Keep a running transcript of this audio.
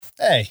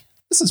Hey,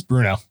 this is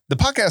Bruno. The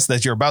podcast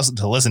that you're about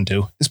to listen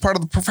to is part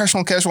of the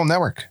Professional Casual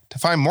Network. To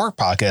find more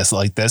podcasts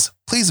like this,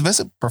 please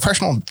visit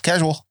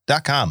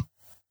professionalcasual.com.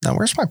 Now,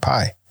 where's my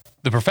pie?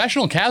 The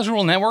Professional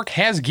Casual Network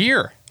has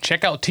gear.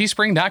 Check out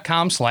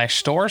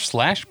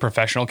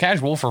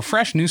teespring.com/store/professionalcasual for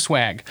fresh new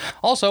swag.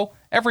 Also,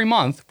 every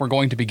month, we're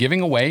going to be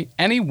giving away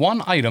any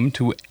one item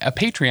to a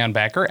Patreon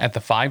backer at the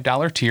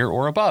 $5 tier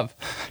or above.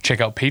 Check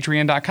out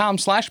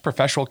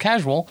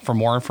patreon.com/professionalcasual for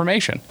more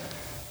information.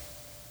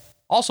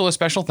 Also, a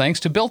special thanks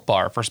to Built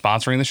Bar for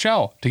sponsoring the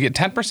show. To get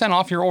 10%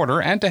 off your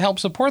order and to help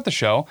support the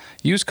show,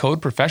 use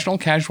code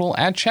ProfessionalCasual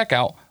at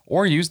checkout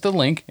or use the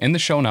link in the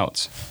show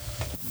notes.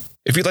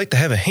 If you'd like to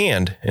have a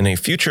hand in a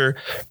future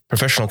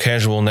Professional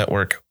Casual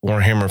Network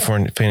Warhammer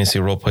Fantasy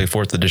Roleplay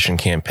 4th Edition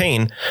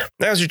campaign,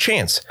 now's your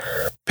chance.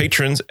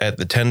 Patrons at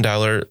the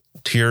 $10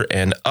 tier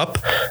and up,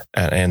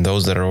 and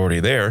those that are already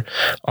there,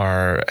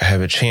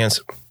 have a chance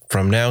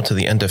from now to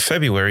the end of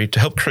February to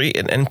help create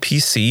an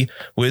NPC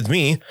with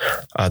me,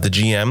 the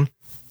GM,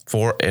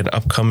 for an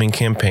upcoming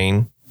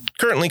campaign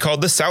currently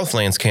called the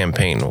Southlands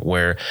campaign,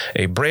 where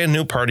a brand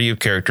new party of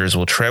characters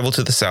will travel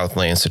to the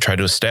Southlands to try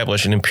to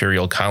establish an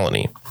imperial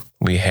colony.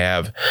 We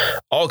have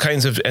all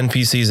kinds of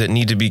NPCs that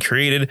need to be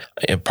created,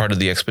 a part of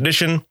the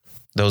expedition,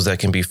 those that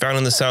can be found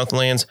in the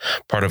Southlands,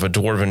 part of a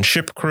dwarven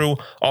ship crew,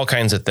 all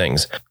kinds of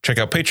things. Check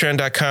out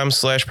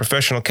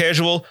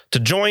patreon.com/professionalcasual to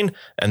join,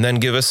 and then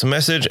give us a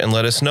message and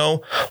let us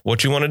know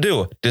what you want to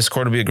do.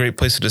 Discord will be a great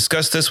place to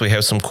discuss this. We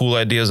have some cool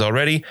ideas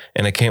already,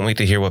 and I can't wait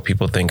to hear what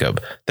people think of.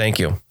 Thank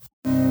you.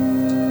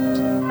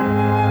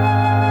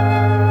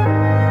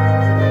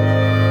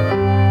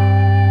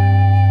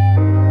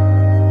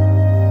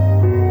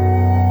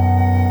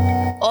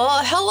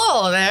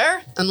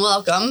 And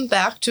welcome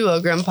back to a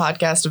Grim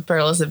Podcast of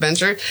Perilous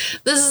Adventure.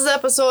 This is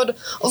episode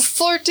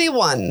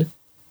 41.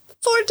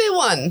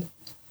 41,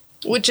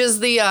 which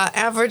is the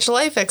average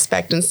life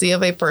expectancy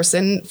of a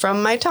person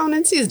from my town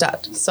in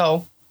Seasdot.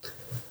 So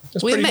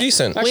that's pretty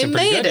decent. We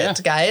made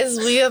it, guys.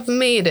 We have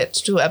made it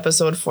to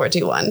episode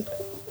 41.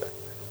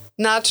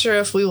 Not sure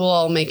if we will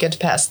all make it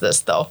past this,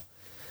 though.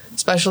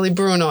 Especially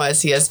Bruno,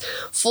 as he is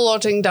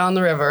floating down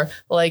the river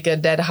like a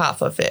dead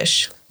Hoffa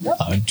fish. No,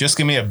 just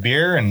give me a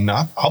beer and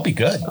I'll be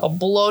good. A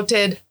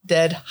bloated,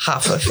 dead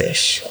Hoffa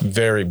fish.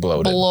 Very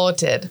bloated.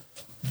 Bloated.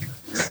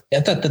 I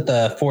thought that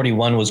the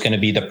 41 was going to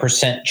be the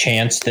percent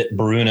chance that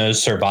Bruno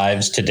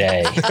survives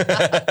today.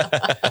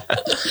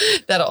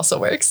 That also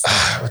works.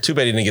 Too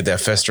bad he didn't get that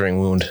festering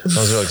wound. I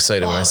was really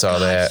excited when I saw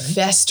that.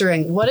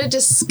 Festering. What a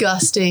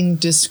disgusting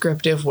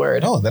descriptive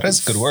word. Oh, that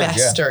is a good word.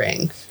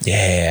 Festering.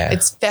 Yeah.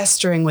 It's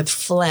festering with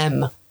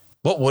phlegm.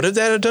 What would have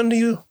that have done to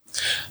you?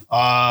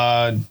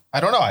 I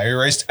don't know. I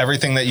erased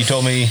everything that you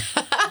told me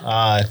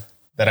that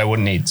I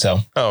wouldn't need.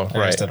 So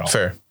right.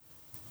 Fair.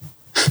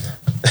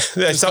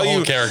 I saw you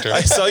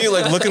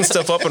like looking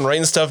stuff up and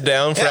writing stuff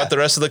down throughout the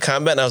rest of the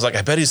combat, and I was like,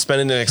 I bet he's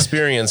spending an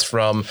experience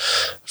from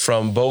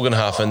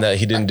Bogenhofen that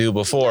he didn't do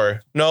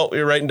before. No,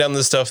 you're writing down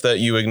the stuff that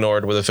you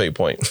ignored with a fate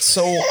point.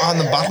 So on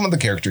the bottom of the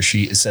character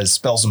sheet, it says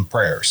spells and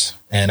prayers,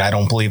 and I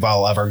don't believe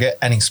I'll ever get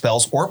any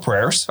spells or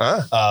prayers.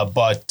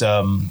 But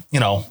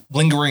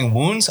lingering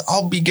wounds,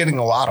 I'll be getting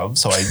a lot of.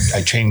 So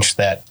I changed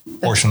that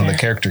portion of the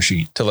character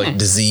sheet to like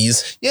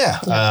disease. Yeah,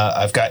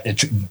 I've got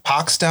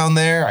pox down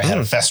there. I had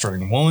a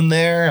festering wound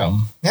there.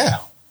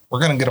 We're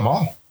gonna get them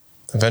all.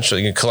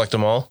 Eventually, you can collect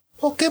them all.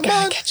 Pokemon.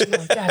 God, catch them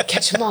all. God,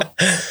 catch them all.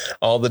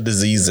 All the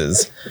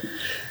diseases.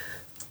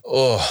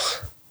 Oh,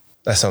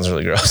 that sounds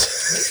really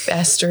gross.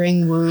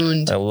 Festering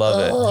wound. I love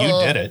it. You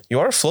did it. You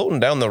are floating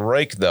down the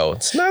Reich, though.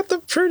 It's not the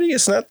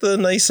prettiest, not the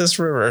nicest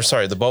river.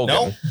 Sorry, the Bogen.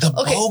 No, the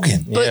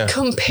Bogen. But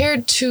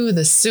compared to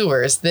the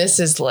sewers, this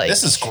is great.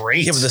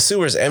 Yeah, but the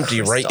sewers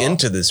empty right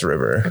into this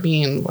river. I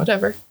mean,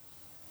 whatever.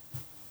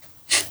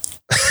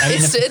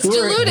 It's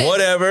diluted.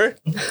 Whatever.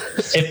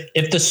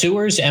 If the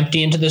sewers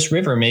empty into this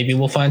river, maybe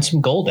we'll find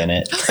some gold in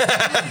it.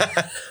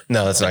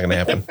 No, that's not going to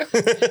happen.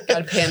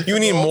 You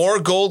need gold. more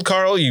gold,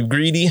 Carl? You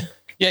greedy?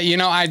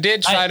 Yeah, I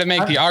did try to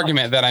make the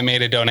argument that I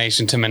made a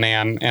donation to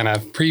Manan in a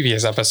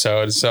previous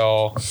episode.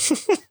 So,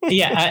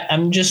 yeah,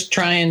 I'm just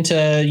trying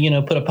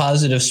to, put a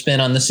positive spin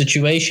on the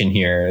situation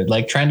here,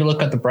 like trying to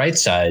look at the bright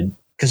side,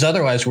 because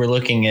otherwise we're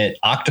looking at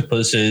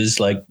octopuses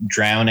like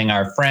drowning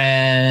our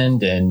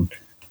friend, and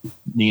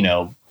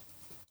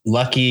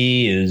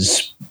Lucky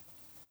is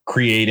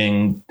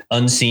creating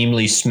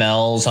unseemly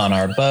smells on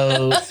our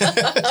boat.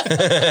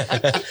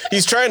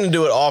 He's trying to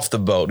do it off the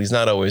boat. He's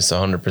not always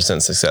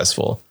 100%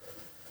 successful.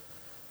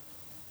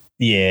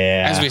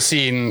 Yeah. As we've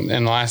seen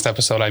in the last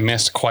episode, I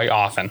missed quite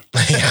often.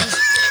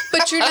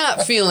 But you're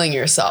not feeling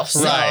yourself.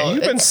 So right.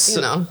 You've been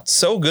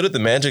so good at the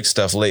magic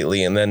stuff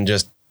lately, and then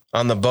just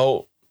on the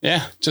boat.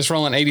 Yeah. Just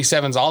rolling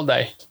 87s all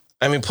day.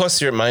 I mean, plus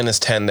you're at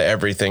 -10 to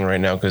everything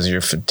right now because you're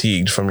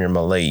fatigued from your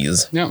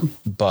malaise. Yeah.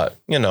 But,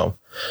 now,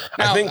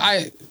 I think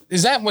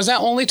was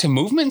that only to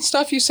movement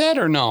stuff you said,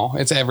 or no?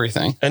 It's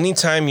everything.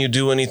 Anytime you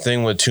do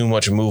anything with too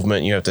much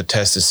movement, you have to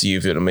test to see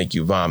if it'll make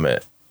you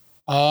vomit.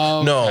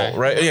 Oh No,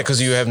 right? Yeah,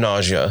 because you have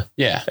nausea.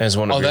 Yeah. As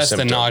one of your that's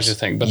symptoms. the nausea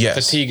thing. But Yes.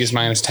 the fatigue is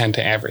 -10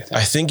 to everything.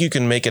 I think you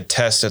can make a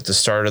test at the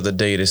start of the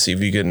day to see if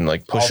you can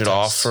like push All it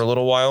off tests. for a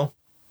little while.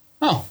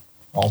 Oh.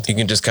 You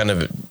can just kind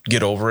of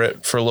get over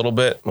it for a little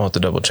bit. We'll have to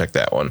double check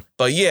that one.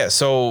 But yeah,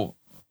 so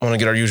I want to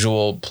get our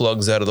usual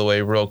plugs out of the way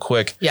real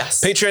quick.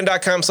 Yes.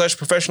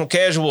 Patreon.com/professional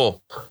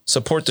casual.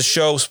 Support the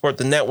show, support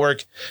the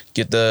network,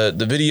 get the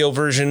video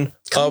version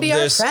Come of be our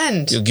this.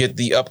 friend. You'll get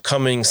the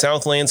upcoming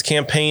Southlands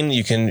campaign.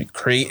 You can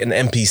create an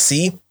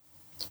NPC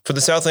for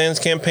the Southlands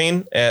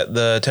campaign at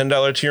the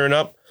 $10 tier and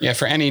up. Yeah,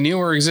 for any new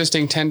or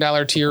existing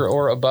 $10 tier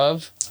or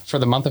above for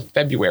the month of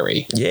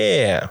February.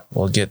 Yeah,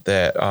 we'll get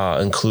that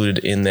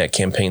included in that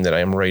campaign that I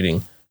am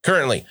writing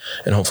currently.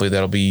 And hopefully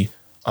that'll be,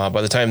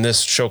 by the time this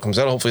show comes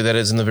out, hopefully that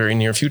is in the very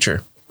near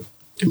future.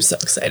 I'm so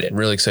excited.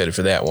 Really excited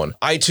for that one.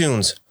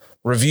 iTunes,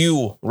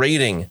 review,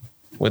 rating.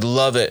 Would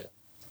love it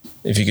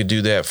if you could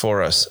do that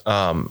for us.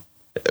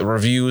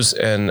 Reviews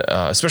and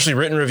especially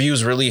written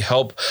reviews really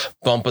help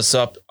bump us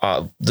up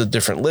the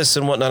different lists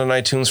and whatnot on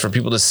iTunes for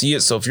people to see it.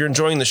 So if you're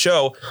enjoying the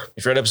show,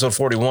 if you're at episode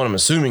 41, I'm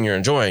assuming you're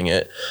enjoying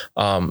it,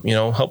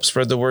 help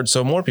spread the word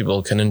so more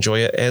people can enjoy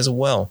it as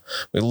well.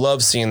 We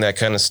love seeing that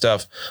kind of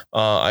stuff.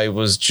 I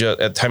was just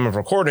at time of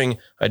recording,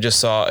 I just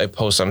saw a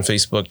post on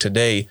Facebook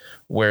today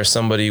where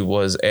somebody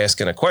was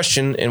asking a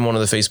question in one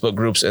of the Facebook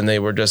groups, and they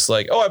were just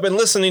like, "Oh, I've been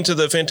listening to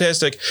the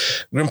fantastic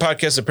Grim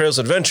Podcast of Perilous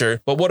Adventure,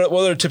 but what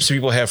other tips do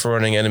people have for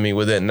running enemy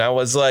within?" And I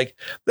was like,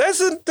 "That's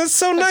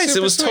so nice."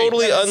 It was sweet.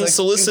 totally That is, like,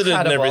 unsolicited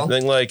and incredible.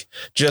 everything. Like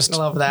just I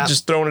love that.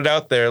 just throwing it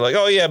out there. Like,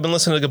 "Oh yeah, I've been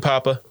listening to Good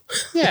Papa.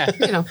 Yeah.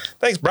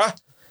 Thanks, brah."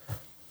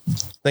 I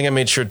think I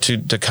made sure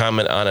to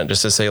comment on it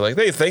just to say like,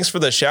 "Hey, thanks for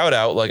the shout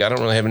out." Like, I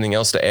don't really have anything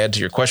else to add to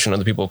your question.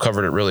 Other people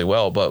covered it really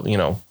well, but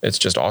it's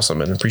just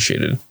awesome and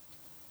appreciated.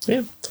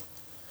 Yeah.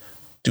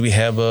 Do we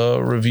have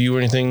a review or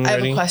anything I have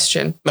ready? a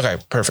question. Okay,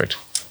 perfect.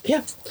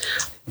 Yeah.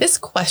 This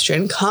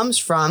question comes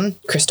from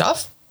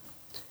Christoph.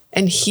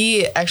 And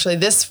he actually,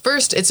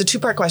 it's a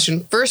two-part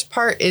question. First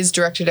part is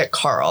directed at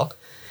Carl.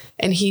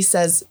 And he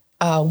says,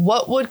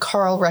 what would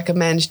Carl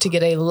recommend to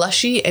get a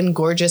lushy and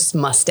gorgeous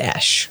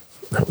mustache?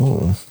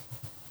 Ooh.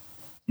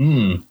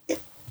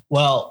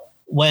 Well,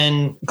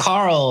 when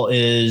Carl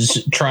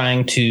is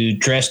trying to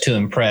dress to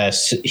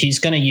impress, he's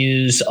going to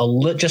use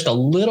just a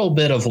little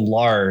bit of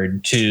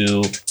lard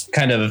to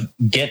kind of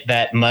get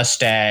that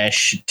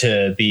mustache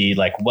to be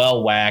like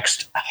well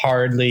waxed,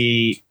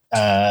 hardly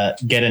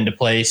get into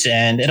place.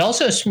 And it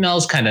also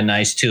smells kind of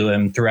nice to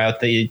him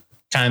throughout the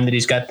time that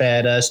he's got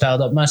that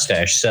styled up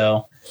mustache.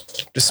 So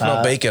Just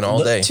smell bacon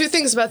all day. Two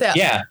things about that.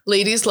 Yeah.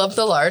 Ladies love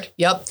the lard.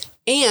 Yep.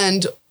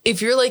 And if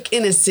you're like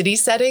in a city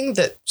setting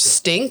that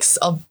stinks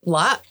a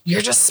lot, you're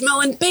just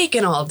smelling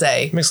bacon all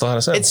day. Makes a lot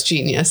of sense. It's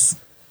genius.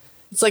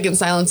 It's like in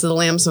Silence of the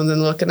Lambs when they're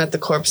looking at the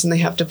corpse and they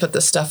have to put the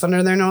stuff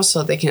under their nose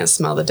so they can't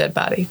smell the dead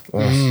body.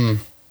 It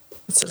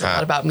says a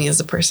lot about me as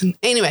a person.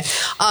 Anyway,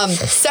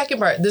 second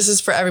part, this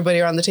is for everybody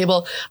around the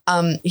table.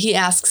 He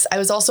asks, I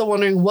was also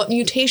wondering what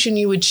mutation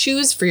you would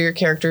choose for your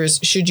characters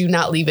should you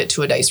not leave it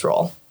to a dice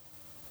roll.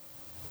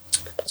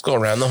 Let's go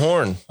around the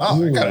horn.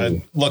 Oh, I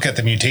gotta look at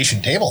the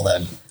mutation table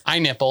then. Eye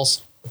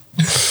nipples.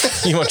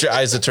 You want your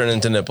eyes to turn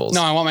into nipples?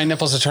 No, I want my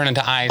nipples to turn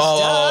into eyes.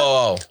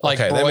 Oh, Like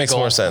okay. That makes Bruegel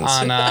more sense.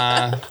 On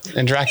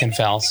in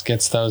Drakenfels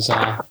gets those.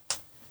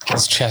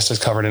 His chest is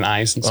covered in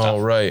ice and stuff. Oh,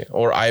 right.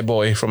 Or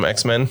Eye-Boy from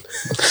X-Men.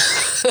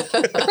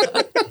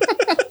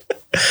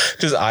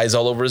 Just eyes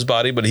all over his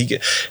body, but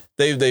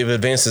they've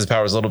advanced his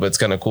powers a little bit. It's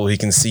kind of cool. He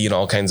can see in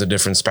all kinds of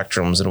different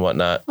spectrums and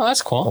whatnot. Oh,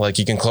 that's cool. Like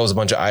he can close a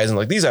bunch of eyes and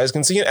like these eyes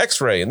can see an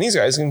X-ray and these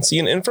guys can see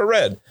an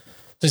infrared.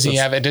 Does he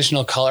have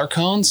additional color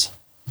cones?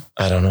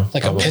 I don't know.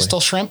 Like Probably. a pistol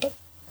shrimp?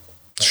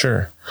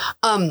 Sure.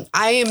 I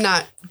am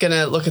not going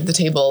to look at the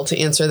table to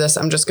answer this.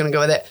 I'm just going to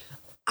go with it.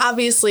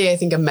 Obviously, I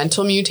think a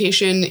mental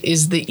mutation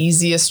is the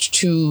easiest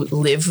to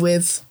live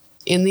with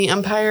in the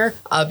Empire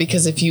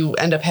because if you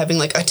end up having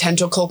like a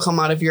tentacle come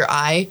out of your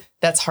eye,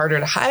 that's harder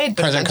to hide.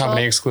 But Present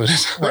company excluded.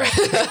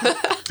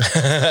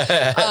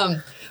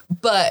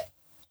 But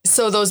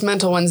so those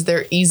mental ones,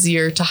 they're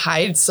easier to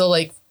hide. So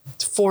like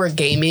for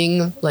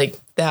gaming, like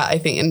that, I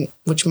think, in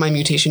which my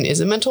mutation is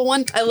a mental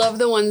one. I love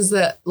the ones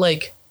that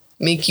like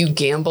make you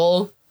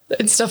gamble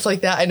and stuff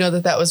like that. I know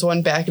that was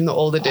one back in the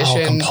old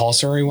edition. Oh,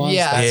 compulsory ones?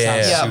 Yeah. That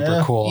sounds Yeah.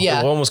 super cool.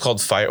 Yeah. The one was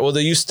called Fire. Well,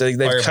 they've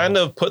Fireball. kind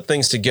of put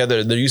things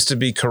together. There used to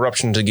be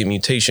corruption to get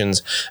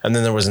mutations, and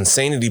then there was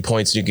insanity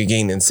points you could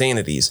gain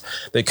insanities.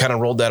 They kind of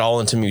rolled that all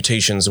into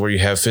mutations where you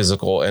have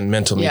physical and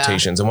mental Yeah.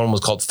 mutations. And one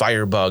was called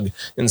Firebug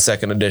in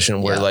second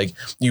edition, where Yeah. like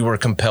you were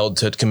compelled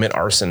to commit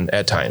arson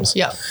at times.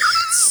 Yeah.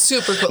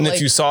 Super cool. And Like,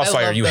 if you saw I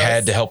fire, love you those.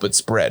 had to help it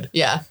spread.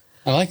 Yeah.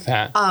 I like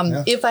that.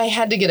 If I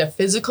had to get a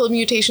physical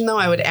mutation, though,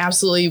 I would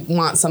absolutely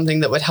want something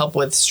that would help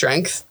with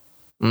strength.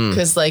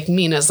 Because, like,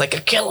 Mina's like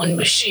a killing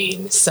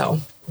machine.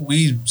 So,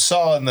 We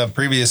saw in the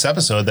previous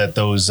episode that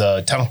those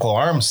tentacle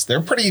arms, they're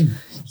pretty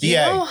DA. you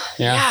know,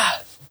 Yeah.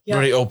 Yeah.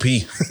 Very OP.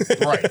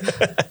 Right.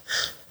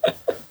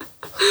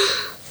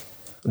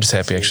 I'm just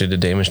happy I actually did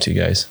damage to you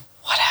guys.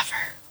 Whatever.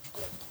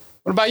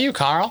 What about you,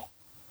 Carl?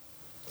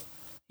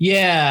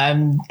 Yeah,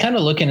 I'm kind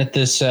of looking at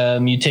this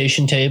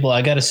mutation table.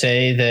 I got to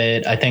say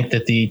that I think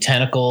that the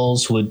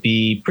tentacles would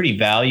be pretty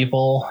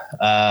valuable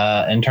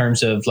in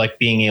terms of like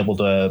being able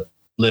to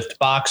lift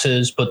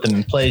boxes, put them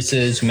in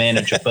places,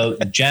 manage a boat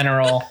in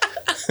general.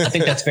 I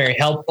think that's very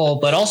helpful.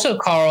 But also,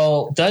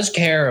 Carl does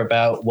care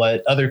about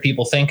what other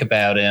people think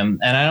about him,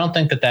 and I don't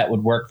think that that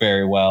would work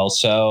very well.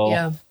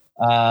 So,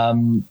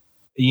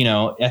 you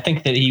know, I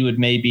think that he would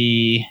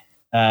maybe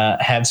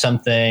have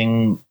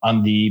something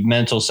on the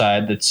mental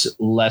side that's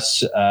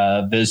less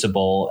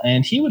visible,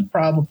 and he would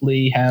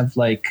probably have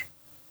like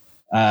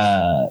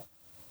I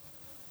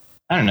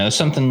don't know,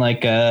 something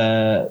like you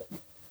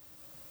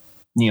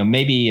know,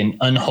 maybe an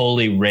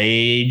unholy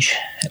rage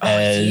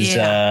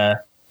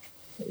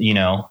you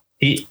know,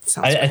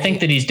 I think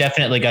that he's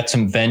definitely got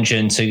some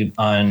vengeance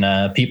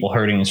on people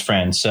hurting his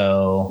friends.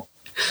 So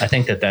I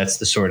think that that's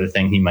the sort of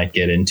thing he might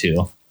get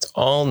into. It's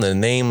all in the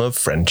name of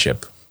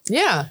friendship.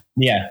 Yeah.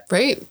 Yeah.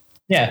 Right.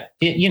 Yeah.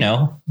 You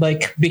know,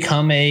 like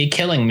become a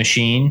killing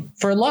machine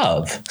for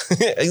love.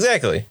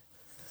 Exactly.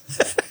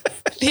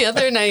 The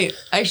other night,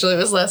 actually, it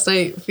was last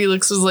night,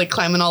 Felix was like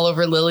climbing all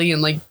over Lily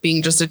and like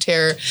being just a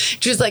terror.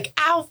 She was like,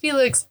 ow,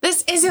 Felix,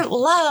 this isn't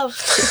love.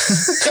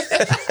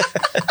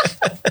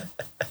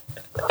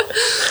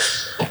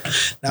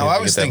 Now, I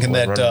was thinking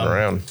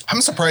that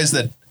I'm surprised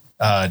that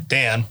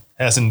Dan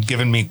hasn't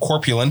given me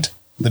Corpulent,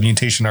 the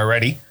mutation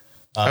already.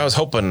 I was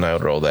hoping I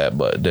would roll that,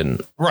 but it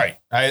didn't. Right.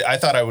 I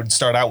thought I would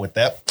start out with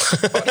that.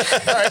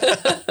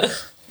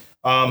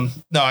 No,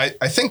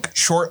 I think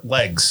short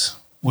legs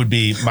would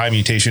be my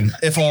mutation,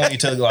 if only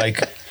to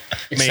like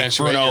make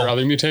Bruno your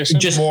other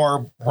mutation. just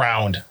more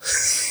round.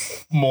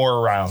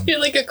 More round. You're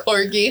like a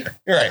corgi.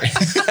 You're right.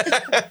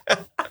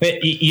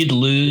 But you'd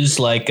lose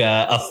like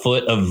a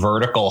foot of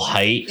vertical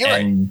height. You're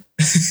and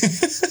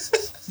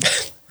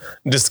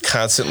Just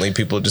constantly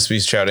people just be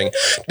shouting,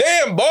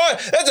 "Damn, boy,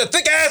 that's a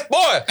thick ass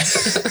boy."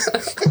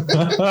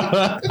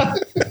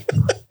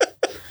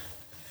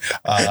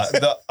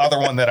 The other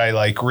one that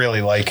I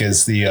really like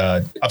is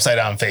the upside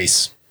down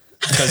face.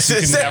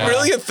 Is that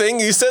really a thing?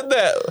 You said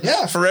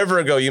that forever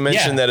ago. You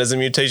mentioned that as a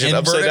mutation,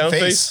 upside down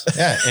face.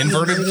 Yeah,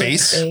 inverted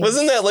face.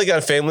 Wasn't that like a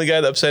Family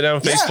Guy, the upside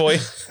down face boy?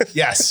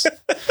 Yes.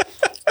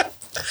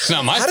 It's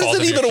not my How fault. does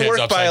it if your even kid's work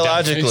upside down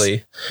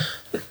biologically?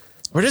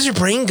 Where does your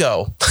brain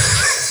go?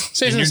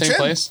 Stays in the your same chin.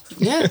 place.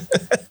 Yeah.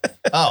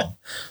 Oh.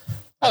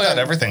 I thought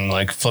everything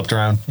like flipped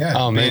around. Yeah.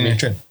 Oh, being maybe. your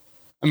chin.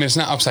 I mean, it's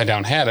not upside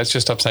down head. It's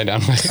just upside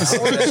down face. Or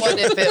what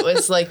if it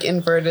was like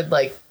inverted,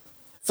 like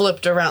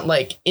flipped around,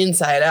 like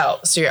inside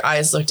out, so your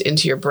eyes looked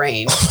into your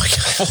brain? Oh my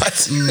God,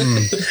 what?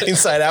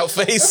 Inside out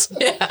face?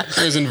 Yeah.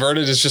 It was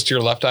inverted. It's just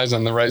your left eye's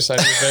on the right side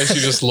of your face. You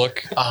just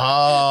look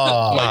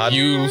Oh. like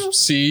you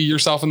see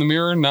yourself in the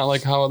mirror, not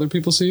like how other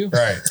people see you.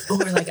 Right. Or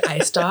like eye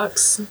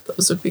stalks.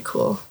 Those would be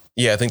cool.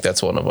 Yeah, I think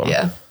that's one of them.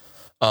 Yeah.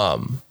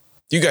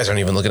 You guys aren't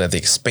even looking at the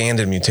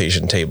expanded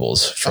mutation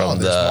tables from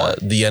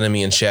the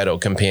enemy and shadow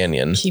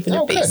companion. Keeping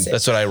it basic.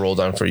 That's what I rolled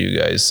on for you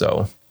guys.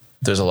 So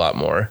there's a lot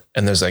more,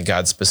 and there's like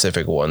God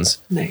specific ones.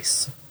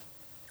 Nice.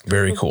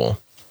 Very cool.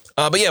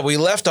 But yeah, we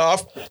left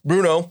off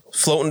Bruno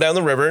floating down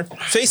the river,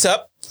 face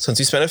up. Since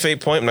you spent a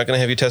fate point, I'm not going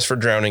to have you test for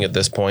drowning at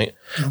this point.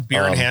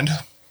 Beer in hand.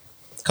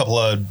 A couple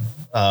of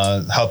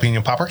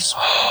jalapeno poppers.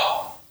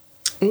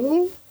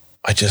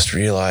 I just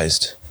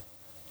realized.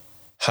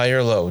 High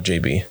or low,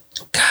 JB?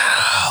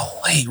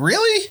 Wait,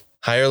 really?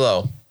 High or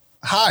low?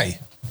 High.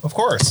 Of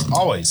course.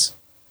 Always.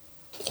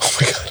 Oh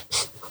my God.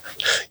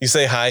 You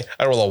say high,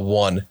 I roll a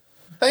 1.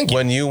 Thank you.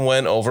 When you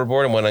went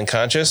overboard and went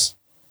unconscious,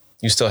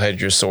 you still had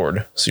your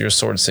sword. So your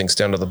sword sinks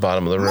down to the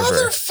bottom of the river.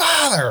 Mother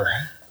father.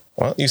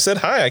 Well, you said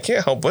hi. I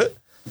can't help it.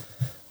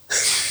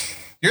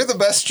 You're the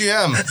best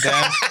GM,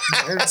 Dan.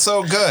 You're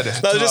so good.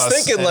 I was just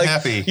thinking, like,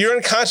 happy. you're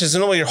unconscious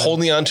and you're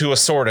holding onto a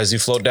sword as you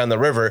float down the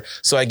river.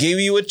 So I gave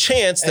you a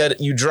chance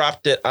that you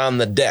dropped it on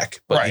the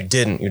deck, but you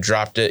didn't. You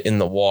dropped it in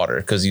the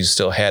water because you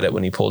still had it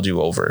when he pulled you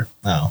over.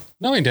 No.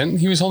 No, he didn't.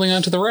 He was holding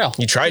on to the rail.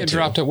 He tried to.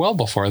 Dropped it well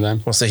before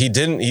then. Well, so he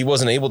didn't. He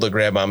wasn't able to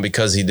grab on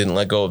because he didn't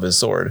let go of his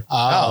sword.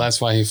 Oh, that's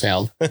why he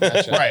failed.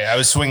 Gotcha. Right. I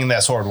was swinging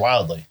that sword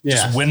wildly. Yeah.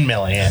 Just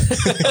windmilling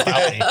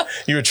it.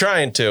 You were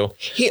trying to.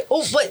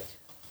 But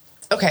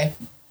okay.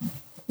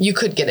 You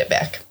could get it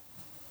back.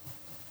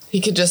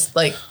 He could just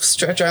like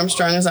stretch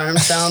Armstrong his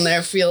arms down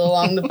there, feel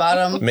along the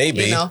bottom.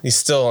 Maybe. You know? He's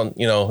still on,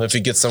 if he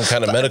gets some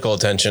kind of medical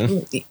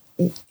attention.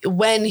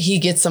 When he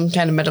gets some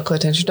kind of medical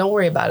attention, don't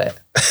worry about it.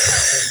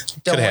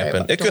 Could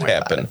happen. It could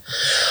happen.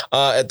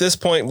 At this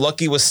point,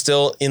 Lucky was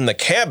still in the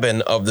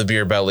cabin of the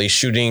Beer Belly,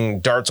 shooting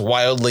darts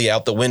wildly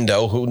out the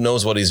window. Who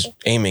knows what he's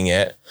aiming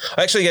at?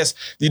 Actually, I guess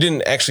you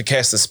didn't actually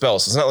cast the spell,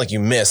 so it's not like you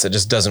miss. It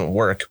just doesn't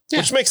work,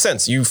 which makes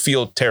sense. You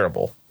feel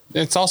terrible.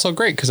 It's also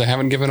great because I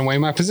haven't given away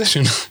my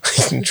position.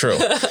 True.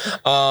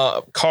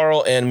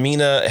 Carl and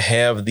Mina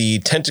have the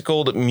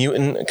tentacled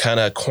mutant kind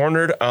of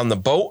cornered on the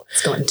boat.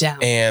 It's going down.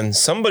 And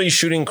somebody's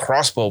shooting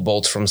crossbow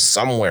bolts from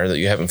somewhere that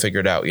you haven't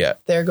figured out yet.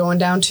 They're going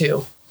down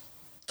too.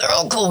 They're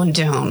all going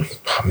down.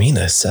 Oh,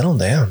 Mina, settle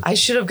down. I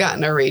should have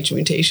gotten a rage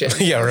mutation.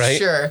 Yeah, right?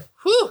 Sure.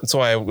 Whew. That's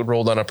why I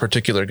rolled on a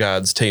particular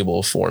god's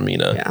table for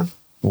Mina. Yeah.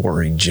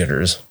 Worry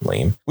jitters.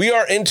 Lame. We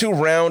are into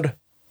round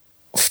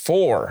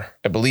 4.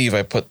 I believe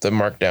I put the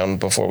mark down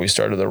before we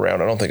started the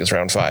round. I don't think it's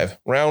round 5.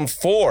 Round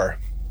 4.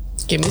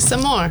 Give me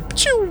some more.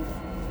 Choo.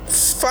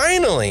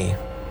 Finally.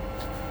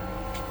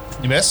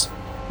 You miss?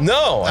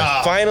 No,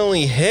 I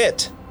finally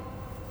hit.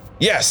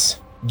 Yes.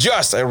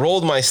 I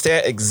rolled my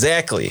stat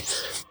exactly.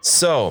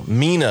 So,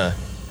 Mina,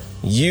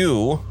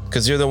 you,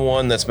 because you're the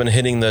one that's been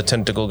hitting the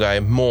tentacle guy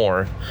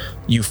more,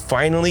 you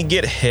finally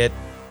get hit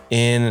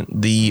in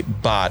the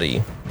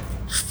body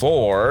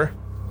for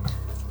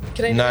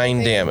Can I do 9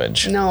 anything?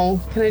 damage.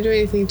 No. Can I do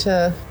anything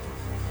to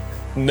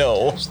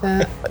No.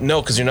 that?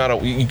 No, because you're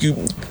not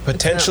you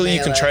potentially you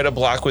can melee. try to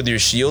block with your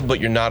shield, but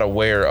you're not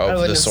aware I of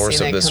wouldn't the have source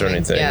seen of that this or coming.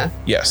 anything. Yeah.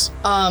 Yes.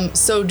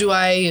 So do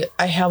I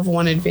have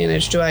one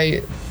advantage? Do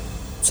I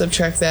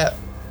subtract that?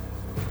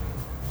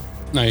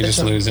 No, you just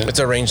It's a- lose it. It's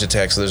a ranged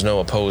attack, so there's no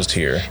opposed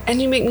here.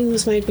 And you make me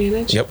lose my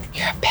advantage? Yep.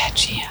 You're a bad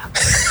GM.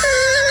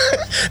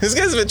 This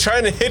guy's been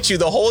trying to hit you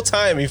the whole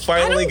time. He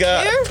finally don't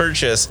got care.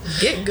 purchase.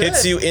 Get good.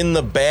 Hits you in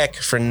the back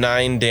for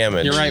 9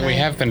 damage. You're right. We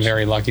have been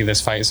very lucky this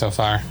fight so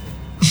far.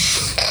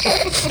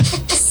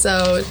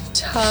 So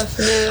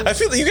toughness. I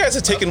feel that you guys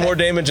have taken more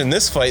damage in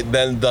this fight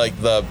than like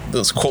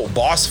this quote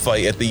boss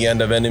fight at the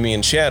end of Enemy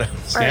in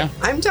Shadows. All right, Yeah.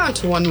 I'm down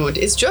to 1 wound.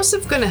 Is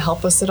Joseph going to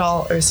help us at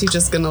all, or is he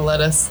just going to let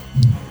us?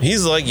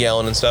 He's like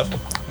yelling and stuff.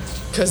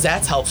 Because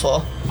that's helpful.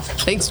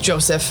 Thanks,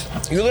 Joseph.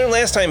 You learned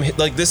last time,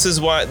 like this is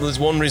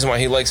one reason why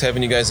he likes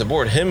having you guys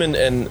aboard. Him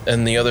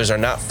and the others are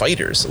not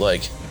fighters.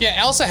 Like Yeah,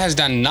 Elsa has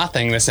done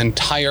nothing this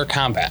entire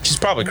combat. she's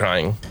probably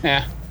crying.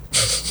 Yeah.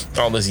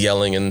 All this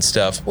yelling and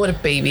stuff. What a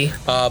baby.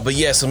 But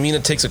yeah, so Mina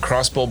takes a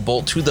crossbow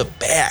bolt to the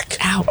back.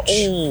 Ouch.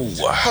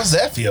 Oh, How's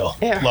that feel?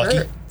 It Lucky.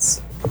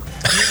 hurts.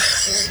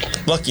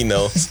 lucky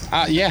knows.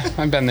 Yeah,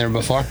 I've been there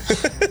before.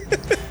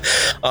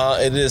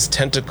 It is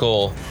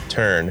Tentacle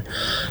turn.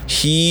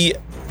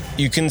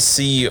 You can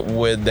see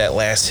with that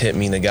last hit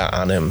Mina got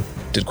on him,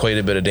 did quite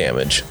a bit of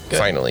damage. Good.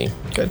 Finally.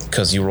 Good.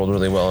 Because you rolled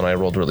really well and I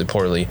rolled really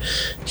poorly.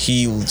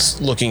 He's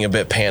looking a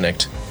bit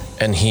panicked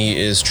and he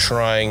is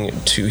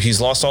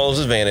he's lost all of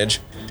his advantage.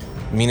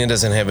 Mina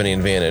doesn't have any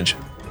advantage.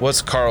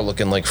 What's Carl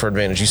looking like for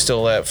advantage? You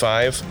still at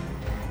 5?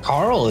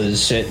 Carl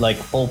is at like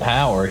full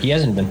power. He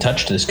hasn't been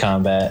touched this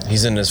combat.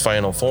 He's in his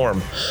final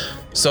form.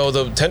 So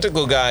the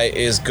tentacle guy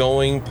is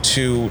going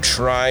to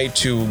try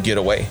to get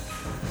away.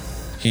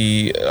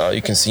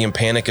 You can see him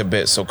panic a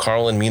bit. So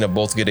Carl and Mina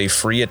both get a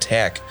free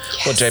attack,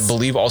 which I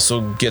believe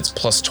also gets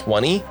plus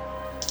 20.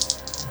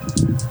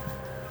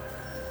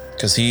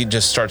 Because he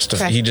just tries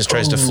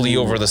to flee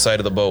over the side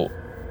of the boat.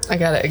 I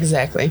got it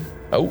exactly.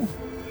 Oh,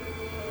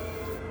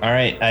 All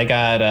right, I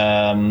got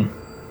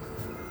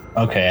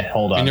okay,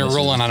 hold on. And you're This is-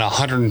 rolling on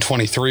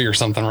 123 or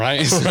something, right?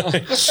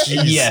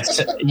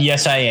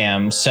 Yes, I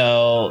am.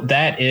 So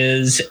that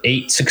is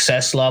 8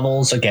 success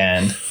levels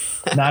again.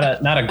 Not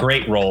a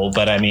great roll,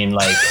 but I mean,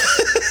 like,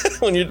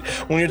 when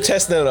you're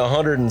testing at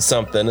 100 and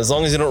something, as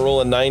long as you don't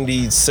roll a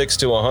 96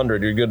 to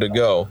 100, you're good to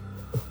go.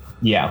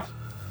 yeah.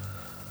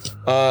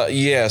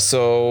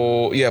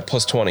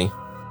 Plus 20.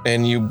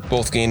 And you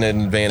both gain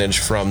an advantage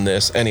from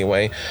this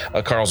anyway.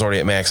 Carl's already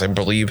at max, I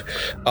believe.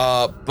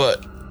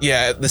 But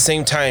yeah, at the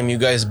same time, you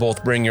guys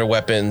both bring your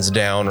weapons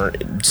down or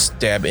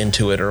stab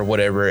into it or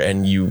whatever,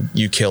 and you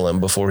kill him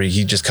before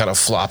he just kind of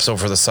flops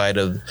over the side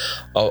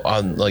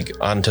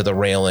onto the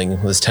railing.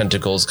 His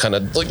tentacles kind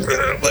of like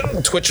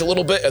twitch a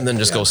little bit and then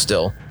just go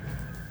still.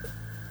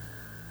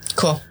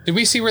 Cool. Did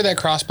we see where that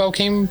crossbow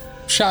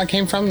shot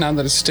came from now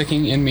that it's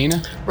sticking in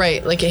Mina?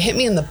 Right, like it hit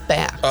me in the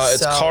back. It's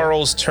so-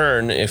 Carl's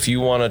turn. If you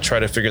want to try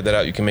to figure that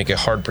out, you can make a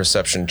hard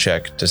perception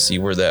check to see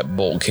where that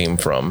bolt came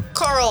from.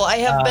 Carl, I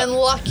have been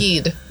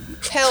luckied.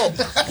 Help.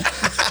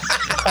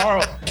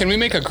 Carl Can we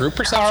make a group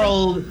perception?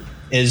 Carl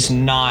is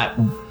not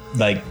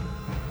like,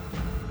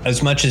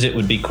 as much as it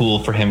would be cool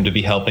for him to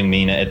be helping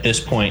Mina, at this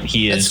point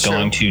he is That's true.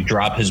 going to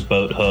drop his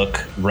boat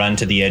hook, run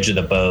to the edge of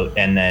the boat,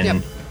 and then Yep.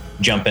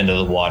 jump into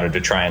the water to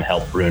try and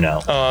help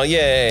Bruno. Oh,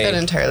 yay. That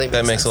entirely makes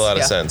That makes a lot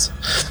of sense.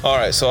 sense. All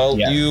right, so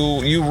Yeah.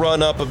 you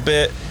run up a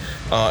bit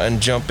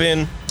and jump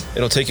in.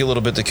 It'll take you a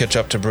little bit to catch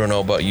up to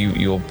Bruno, but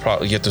you'll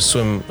probably get to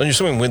swim. And you're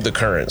swimming with the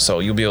current, so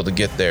you'll be able to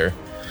get there.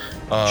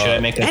 Should I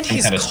make and some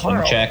he's kind of swim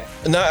Carl. check?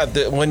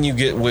 When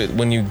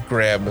you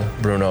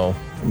grab Bruno,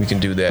 we can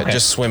do that. Okay.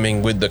 Just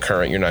swimming with the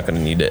current, you're not going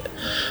to need it.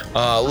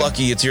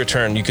 Lucky, it's your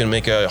turn. You can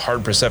make a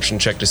hard perception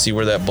check to see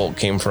where that bolt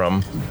came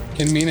from.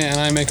 Can Mina and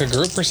I make a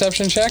group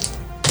perception check?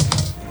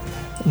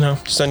 No,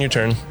 just on your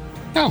turn.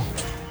 No.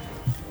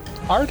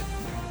 Hard?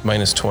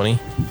 Minus 20.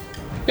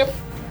 Yep.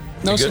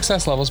 No You good?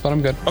 success levels, but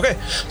I'm good. Okay,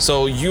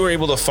 so you were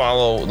able to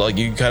follow, like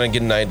you kind of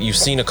get an idea. You've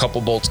seen a couple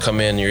bolts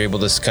come in. You're able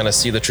to kind of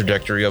see the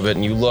trajectory of it,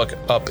 and you look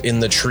up in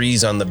the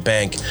trees on the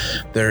bank.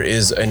 There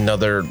is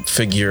another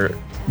figure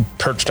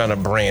perched on a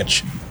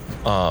branch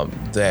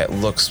that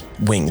looks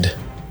winged,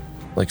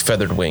 like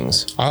feathered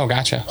wings, Oh,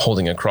 gotcha.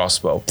 holding a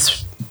crossbow.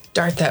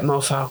 Dart that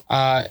mofo.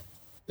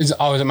 Is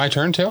it my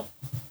turn too?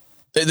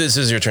 This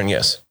is your turn,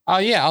 yes. Oh,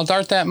 yeah, I'll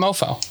dart that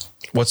mofo.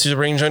 What's your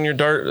range on your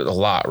dart? A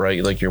lot,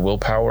 right? Like your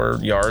willpower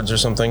yards or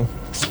something?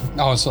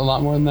 Oh, it's a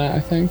lot more than that, I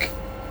think.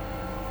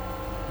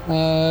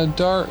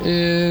 Dart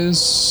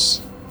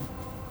is...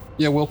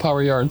 Yeah,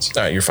 willpower yards.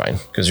 All right, you're fine.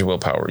 Because your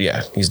willpower,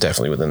 yeah, he's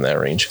definitely within that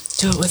range.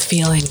 Do it with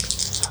feeling.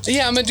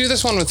 Yeah, I'm going to do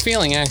this one with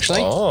feeling,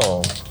 actually.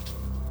 Oh.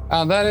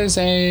 That is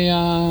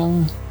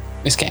a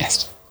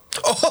miscast.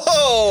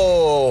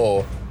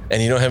 Oh!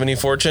 And you don't have any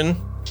fortune?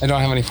 I don't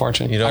have any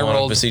fortune. You don't I want to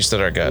rolled beseech the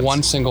dark gods.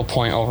 one single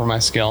point over my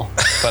skill,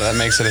 but that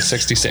makes it a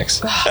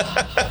 66.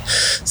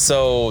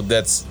 So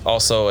that's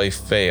also a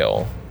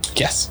fail.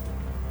 Yes.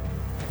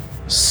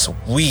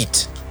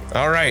 Sweet.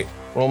 All right.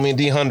 Roll me a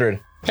D100.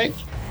 Okay.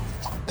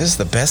 This is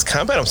the best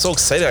combat. I'm so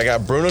excited. I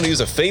got Bruno to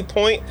use a fate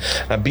point.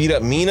 I beat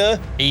up Mina.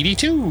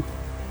 82.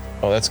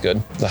 Oh, that's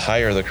good. The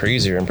higher, the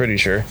crazier, I'm pretty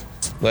sure.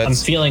 I'm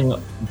feeling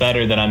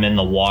better that I'm in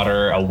the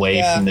water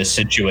away from this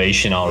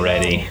situation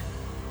already.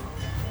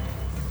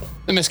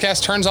 The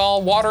miscast turns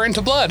all water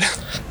into blood.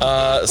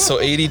 So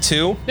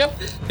 82 Yep.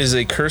 is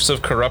a curse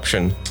of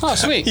corruption. Oh,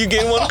 sweet. You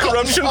gain 1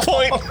 corruption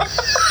point.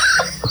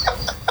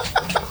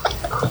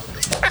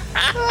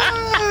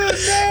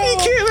 You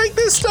can't make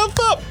this stuff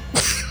up.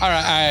 All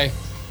right,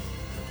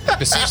 I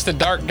beseech the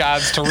dark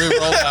gods to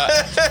reroll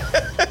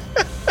that.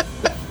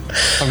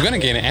 I'm gonna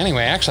gain it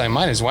anyway. Actually, I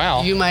might as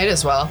well. You might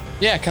as well.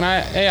 Yeah, can I?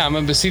 Yeah, I'm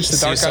gonna beseech the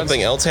See dark if gods.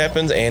 something else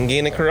happens and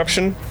gain a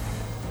corruption.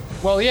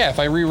 Well, yeah, if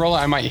I re-roll it,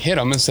 I might hit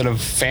them instead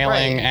of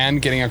failing Right. and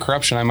getting a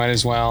corruption. I might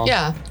as well.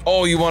 Yeah.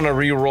 Oh, you want to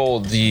re-roll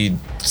the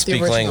speak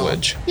original.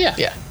 language. Yeah.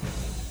 Yeah.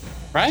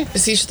 Right?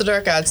 Beseech the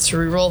dark gods to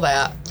reroll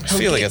that. I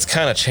feel like it's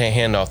kind of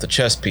hand off the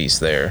chess piece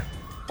there.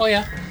 Well,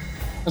 yeah.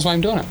 That's why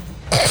I'm doing it.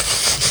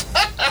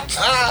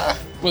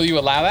 Will you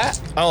allow that?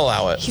 I'll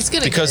allow it. He's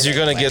gonna because get it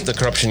you're going to anyway. get the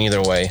corruption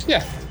either way.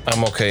 Yeah.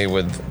 I'm okay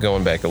with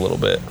going back a little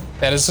bit.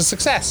 That is a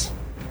success.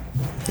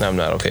 I'm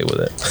not okay with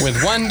it.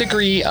 With 1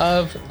 degree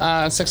of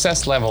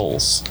success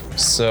levels.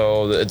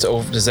 So it's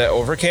is that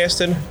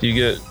overcasted? Do you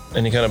get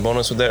any kind of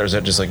bonus with that, or is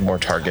that just like more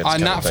targets?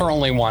 kind Not of thing? for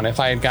only 1. If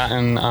I had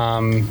gotten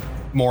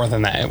more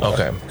than that, it would.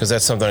 Okay, because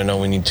that's something I know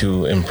we need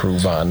to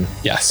improve on.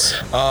 Yes.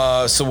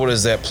 So what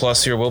is that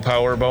plus your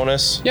willpower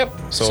bonus? Yep.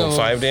 So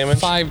 5 damage?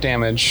 5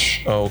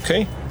 damage.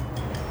 Okay.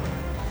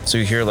 So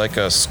you hear like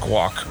a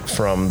squawk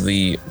from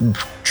the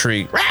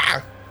tree.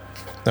 Rah!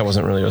 That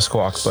wasn't really a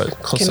squawk, but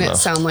close Can enough. it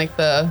sound like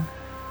the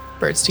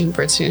Birdstein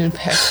and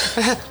Peck?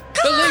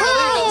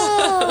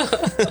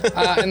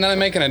 And then I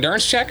make an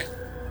endurance check,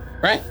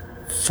 right?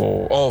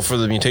 for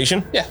the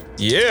mutation? Yeah.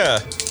 Yeah.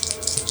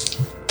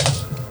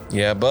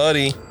 Yeah,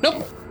 buddy.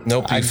 Nope.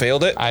 Nope, you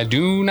failed it. I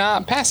do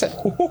not pass it.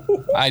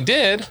 I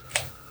did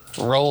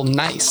roll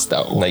nice,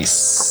 though.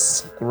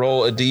 Nice.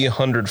 Roll a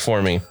D100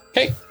 for me.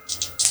 Okay.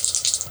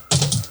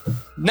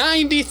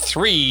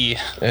 93.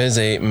 That is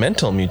a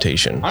mental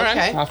mutation, All right.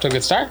 Okay. Off to a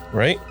good start.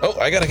 right? Oh,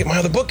 I gotta get my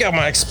other book out,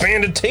 my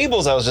expanded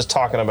tables I was just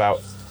talking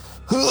about.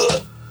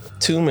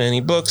 Too many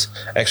books.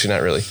 Actually,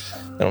 not really.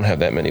 I don't have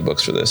that many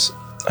books for this.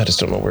 I just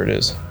don't know where it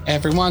is.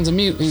 Everyone's a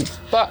mutant,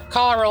 but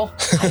Carl.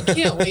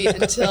 Can't wait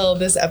until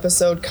this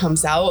episode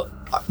comes out.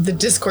 The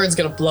Discord's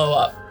gonna blow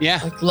up. Yeah.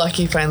 Like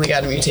Lucky finally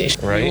got a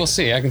mutation. Right? We'll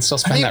see. I can still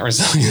spend that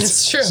resilience.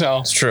 It's true. So,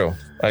 It's true.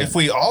 If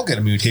we all get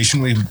a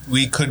mutation,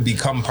 we could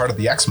become part of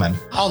the X-Men.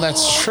 oh,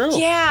 that's true.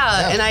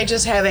 Yeah, and I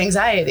just have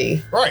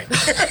anxiety. Right.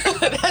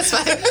 That's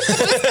my.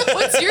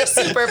 What's your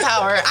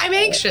superpower? I'm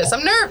anxious.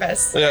 I'm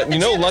nervous. Yeah, you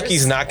know,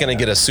 Lucky's not going to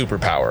get a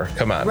superpower.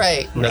 Come on.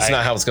 Right. That's Right.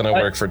 not how it's going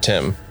to work for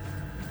Tim.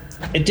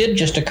 It did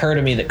just occur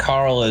to me that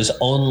Carl is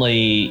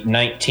only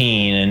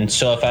 19, and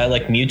so if I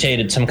like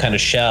mutated some kind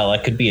of shell, I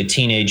could be a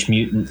teenage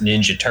mutant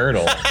ninja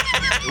turtle.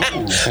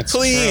 That's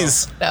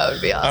Please. That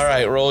would be awesome. All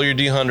right, roll your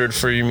D100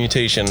 for your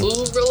mutation. Ooh,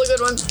 really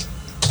good one.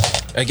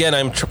 Again,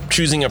 I'm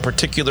choosing a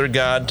particular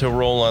god to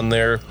roll on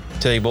their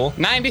table.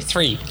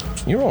 93.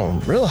 You're rolling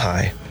real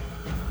high.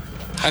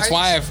 That's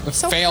why I've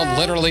So failed high.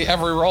 literally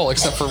every roll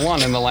except for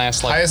one in the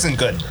last, High isn't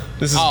good.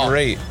 This is Oh.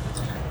 great.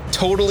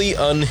 Totally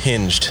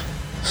unhinged.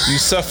 You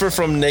suffer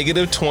from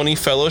negative 20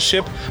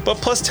 fellowship, but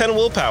plus 10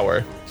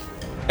 willpower.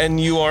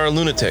 And you are a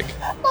lunatic.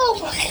 Oh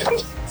my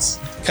goodness.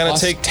 Kind of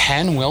plus take,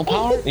 10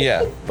 willpower?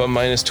 yeah, but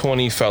minus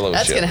 20 fellowship.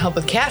 That's gonna help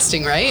with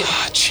casting, right?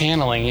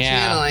 Channeling, yeah.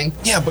 Channeling.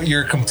 Yeah, but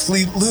you're a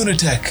complete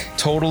lunatic.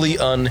 Totally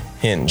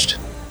unhinged.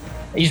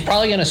 He's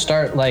probably gonna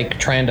start like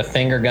trying to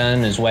finger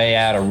gun his way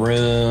out of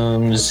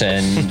rooms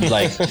and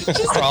like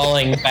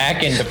crawling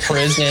back into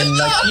prison,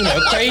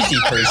 like crazy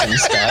prison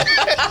stuff.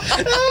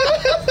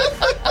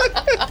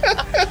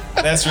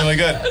 That's really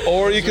good.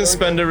 Or you can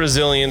spend a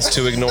resilience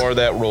to ignore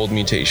that rolled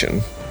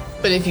mutation.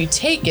 But if you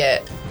take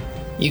it,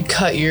 you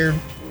cut your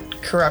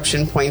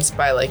corruption points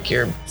by like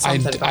your I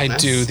something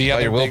bonus. do. The By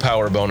other your big,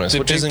 willpower bonus, the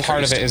which big is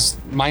part of it increased.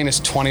 is minus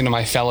 20 to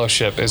my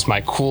fellowship is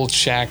my cool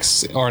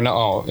checks, or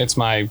no, it's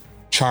my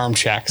charm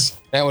checks.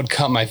 That would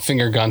cut my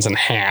finger guns in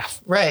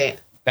half. Right.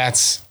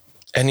 That's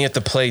And you have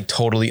to play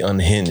totally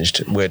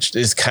unhinged, which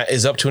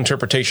is up to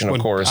interpretation, of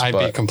course. I'd be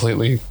But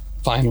completely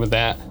fine with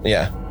that.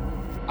 yeah,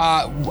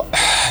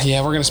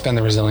 Yeah, we're gonna spend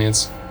the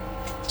resilience.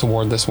 to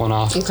ward this one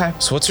off. Okay.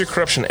 So what's your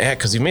corruption at?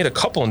 Because you made a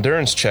couple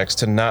endurance checks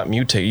to not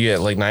mutate. You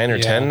at like 9 or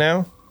 10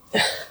 now?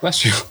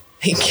 Bless you.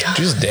 Thank you. Did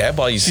you just dab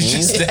while you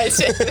sneeze?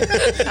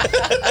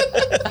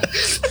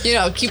 You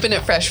know, keeping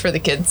it fresh for the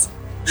kids.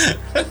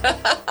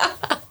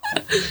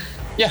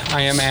 Yeah,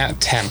 I am at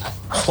 10.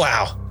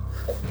 Wow.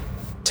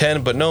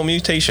 10, but no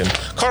mutation.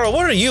 Carl,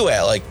 what are you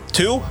at? Like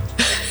 2?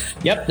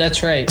 Yep,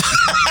 that's right.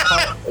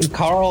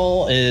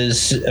 Carl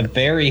is a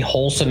very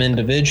wholesome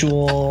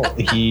individual.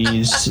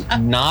 He's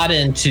not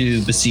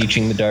into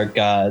beseeching the dark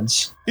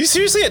gods. You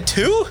seriously at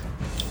 2?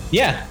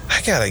 Yeah,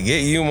 I gotta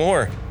get you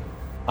more.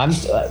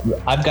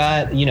 I've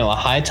got, you know, a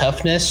high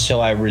toughness,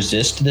 so I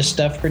resist this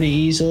stuff pretty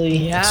easily.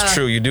 Yeah. It's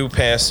true. You do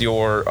pass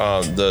your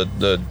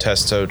the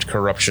test of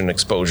corruption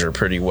exposure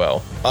pretty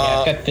well.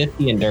 I've got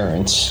 50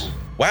 endurance.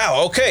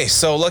 Wow. Okay.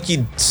 So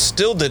Lucky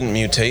still didn't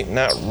mutate.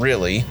 Not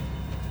really,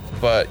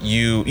 but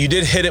you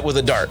did hit it with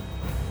a dart,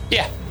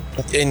 Yeah.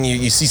 and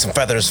you see some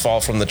feathers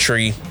fall from the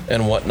tree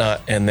and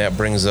whatnot, and that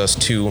brings us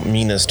to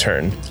Mina's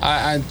turn.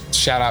 I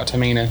shout out to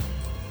Mina,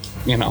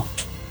 you know,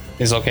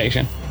 his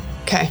location.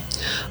 Okay.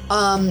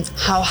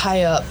 How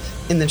high up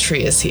in the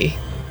tree is he?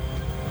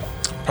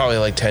 Probably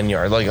like 10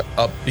 yards. Like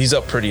up. He's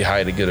up pretty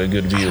high to get a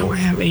good I don't view.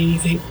 have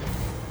anything.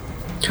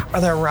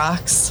 Are there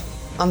rocks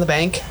on the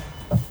bank?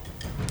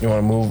 You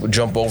want to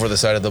jump over the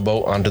side of the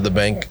boat onto the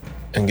bank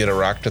and get a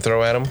rock to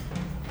throw at him?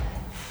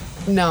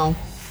 No.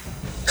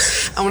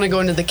 I want to go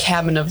into the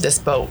cabin of this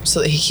boat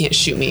so that he can't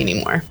shoot me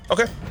anymore.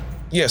 Okay.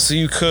 Yeah, so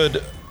you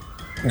could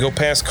go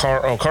past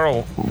Carl. Oh,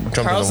 Carl jumped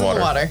Carl's in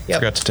the water. Yep.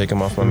 Forgot to take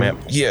him off my map.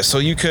 Yeah, so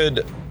you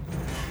could,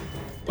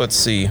 let's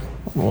see,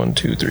 1,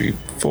 2, 3,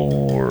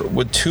 4.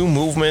 With 2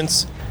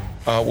 movements,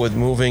 with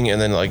moving and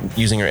then like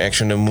using your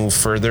action to move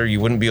further, you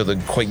wouldn't be able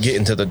to quite get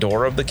into the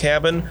door of the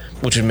cabin,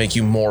 which would make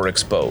you more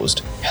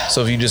exposed.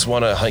 So if you just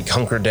want to like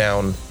hunker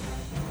down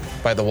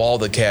by the wall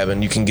of the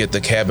cabin, you can get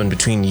the cabin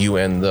between you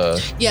and the...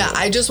 Yeah,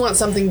 I just want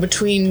something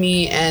between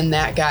me and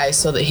that guy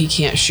so that he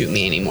can't shoot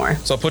me anymore.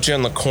 So I'll put you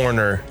on the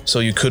corner so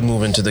you could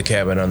move into the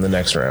cabin on the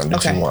next round if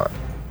Okay. you want.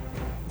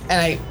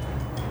 And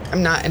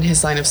I'm not in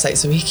his line of sight,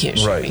 so he can't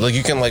shoot Right. me. Like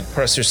you can like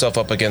press yourself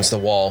up against the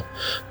wall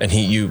and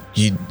he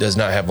does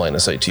not have line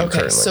of sight to you Okay,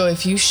 currently. so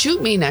if you shoot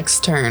me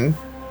next turn,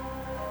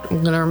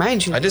 I'm going to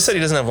remind you. I just said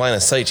he doesn't have line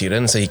of sight to you. I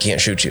didn't say he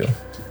can't shoot you.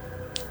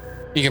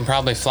 He can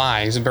probably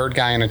fly. He's a bird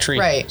guy in a tree.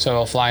 Right. So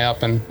he'll fly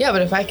up and, Yeah,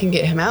 but if I can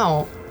get him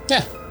out,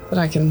 yeah. then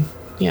I can,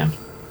 yeah.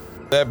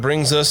 That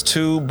brings us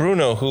to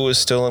Bruno, who is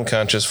still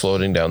unconscious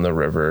floating down the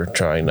river,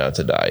 trying not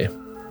to die.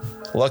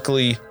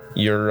 Luckily,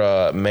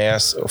 your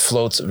mass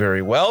floats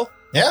very well,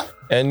 Yeah,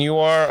 and you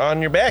are on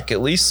your back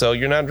at least, so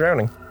you're not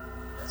drowning.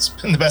 it's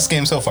been the best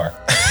game so far.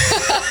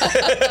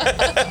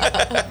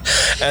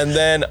 And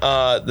then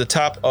the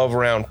top of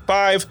round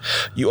 5,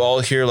 you all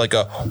hear like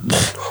a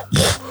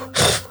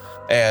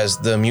as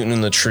the mutant in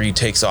the tree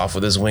takes off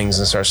with his wings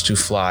and starts to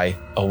fly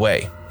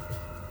away.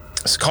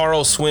 So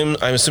Carl swim.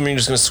 I'm assuming you're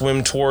just going to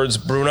swim towards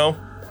Bruno.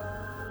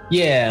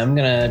 Yeah, I'm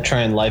gonna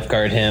try and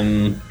lifeguard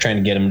him, trying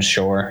to get him to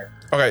shore.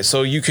 Okay,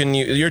 so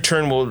your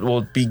turn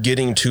will be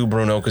getting to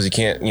Bruno because you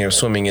can't,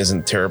 swimming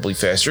isn't terribly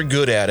fast. You're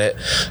good at it.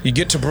 You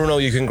get to Bruno,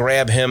 you can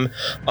grab him,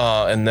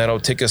 and that'll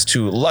take us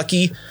to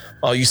Lucky.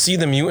 You see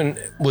the mutant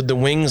with the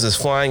wings is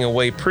flying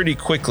away pretty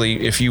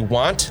quickly. If you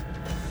want,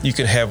 you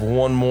could have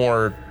one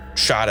more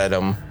shot at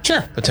him.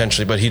 Sure.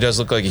 Potentially, but he does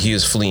look like he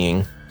is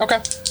fleeing. Okay.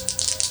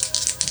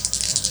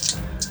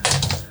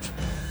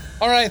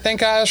 All right. Thank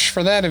gosh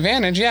for that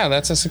advantage. Yeah,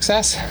 that's a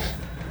success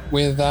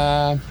with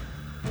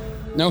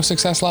no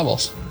success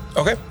levels.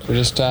 Okay. So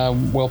just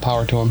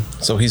willpower to him.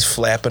 So he's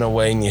flapping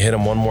away and you hit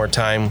him one more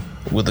time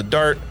with a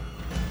dart.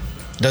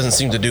 Doesn't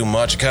seem to do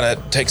much. Kind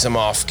of takes him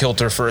off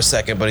kilter for a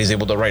second, but he's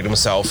able to right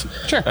himself.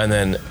 Sure. And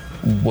then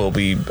will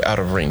be out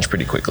of range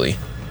pretty quickly.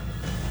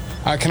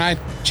 Can I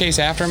chase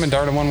after him and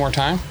dart him one more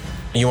time?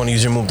 You want to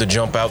use your move to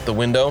jump out the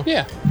window?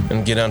 Yeah.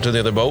 And get onto the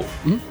other boat?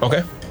 Mm-hmm.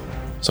 Okay.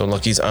 So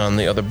Lucky's on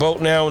the other boat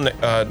now,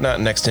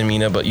 not next to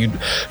Mina, but you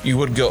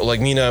would go,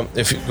 like Mina,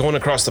 if you're going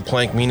across the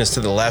plank, Mina's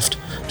to the left,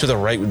 to the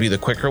right would be the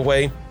quicker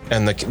way,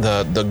 and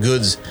the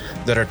goods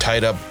that are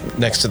tied up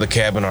next to the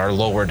cabin are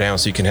lower down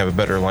so you can have a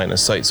better line of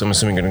sight, so I'm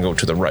assuming you're going to go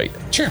to the right.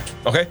 Sure.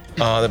 Okay,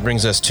 that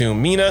brings us to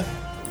Mina.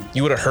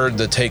 You would have heard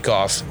the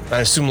takeoff.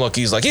 I assume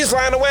Lucky's like, he's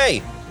flying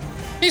away!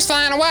 He's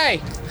flying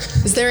away.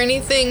 Is there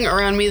anything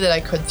around me that I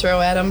could throw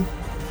at him?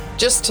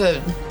 Just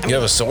to... You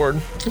have a sword?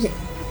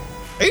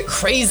 Are you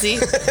crazy?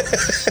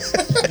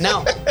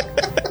 No.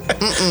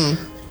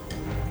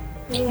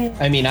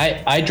 I mean,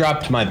 I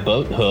dropped my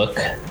boat hook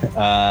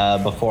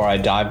before I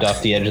dived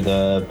off the edge of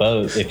the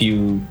boat. If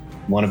you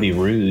want to be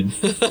rude.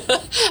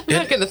 I'm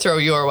not going to throw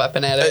your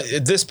weapon at it.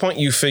 At this point,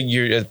 you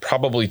figure it's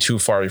probably too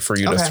far for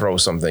you to Okay. throw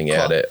something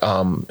at it.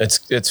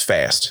 It's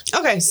fast.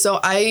 Okay, so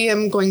I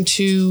am going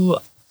to,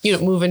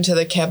 move into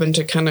the cabin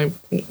to kind of,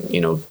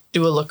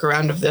 do a look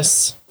around of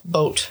this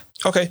boat.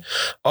 Okay.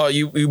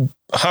 You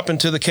hop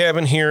into the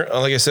cabin here.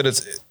 Like I said,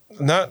 it's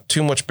not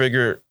too much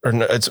bigger, or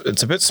no,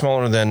 it's a bit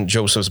smaller than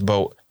Joseph's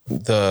boat.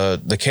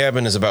 The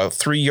cabin is about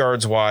 3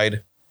 yards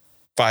wide,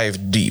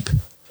 5 deep.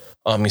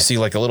 You see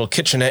like a little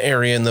kitchenette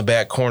area in the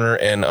back corner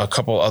and a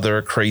couple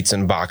other crates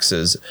and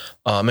boxes.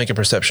 Make a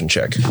perception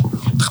check.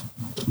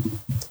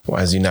 Why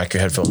does you knock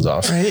your headphones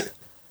off? Right?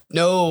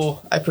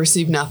 No, I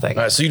perceive nothing.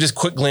 All right, so you just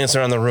quick glance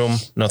around the room.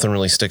 Nothing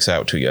really sticks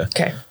out to you.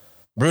 Okay.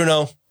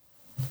 Bruno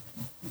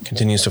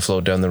continues to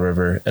float down the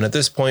river. And at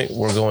this point,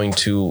 we're going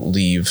to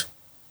leave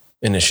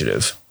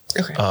initiative.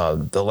 Okay.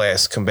 The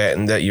last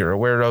combatant that you're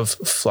aware of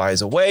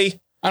flies away.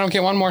 I don't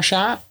get one more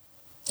shot.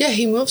 Yeah,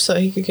 he moved so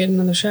he could get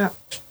another shot.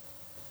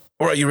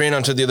 All right, you ran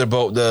onto the other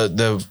boat.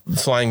 The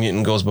flying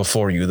mutant goes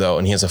before you, though,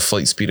 and he has a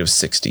flight speed of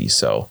 60.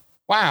 So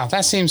Wow,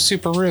 that seems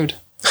super rude.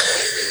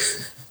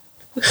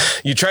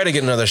 you try to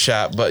get another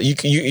shot, but you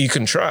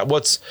can try.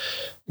 What is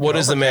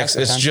the max? overcast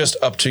the It's tempo. just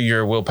up to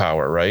your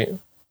willpower, right?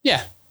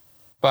 Yeah.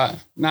 But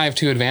now I have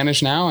 2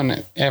 advantage now,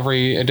 and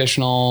every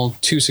additional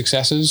 2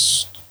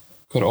 successes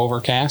could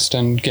overcast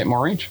and get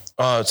more range.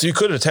 So you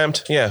could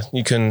attempt. Yeah,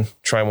 you can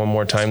try one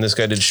more time. This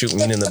guy did shoot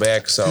me in the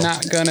back, so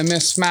Not gonna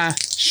miss my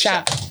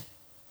shot.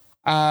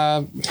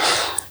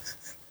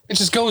 It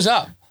just goes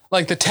up.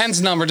 Like the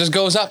tens number just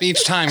goes up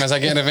each time as I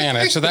get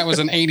advantage. So that was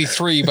an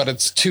 83, but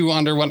it's 2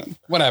 under one,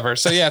 whatever.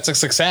 So yeah, it's a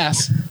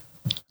success.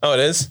 Oh, it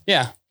is?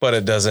 Yeah, But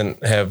it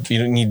doesn't have, you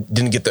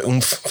didn't get the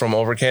oomph from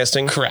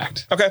overcasting?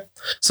 correct. Okay.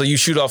 So you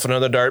shoot off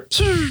another dart,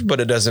 but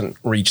it doesn't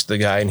reach the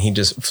guy and he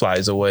just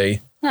flies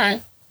away. All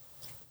right.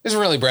 It's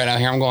really bright out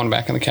here. I'm going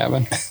back in the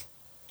cabin.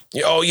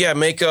 Oh, yeah.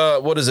 Make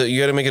what is it? You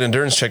got to make an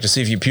endurance check to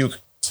see if you puke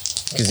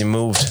because you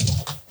moved.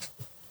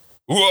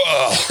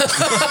 Whoa.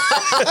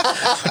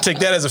 Take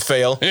that as a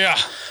fail. Yeah.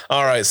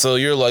 All right. So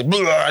you're like,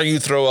 blah, you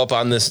throw up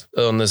on this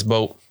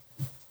boat.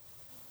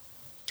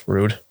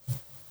 Rude.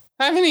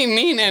 I haven't even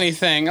eaten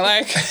anything.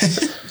 Like,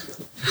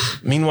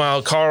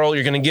 Meanwhile, Carl,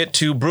 you're going to get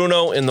to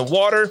Bruno in the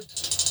water.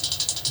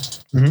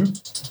 Mm-hmm.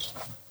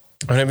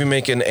 And have you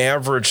make an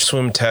average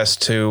swim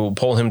test to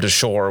pull him to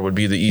shore would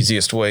be the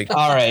easiest way.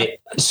 All right.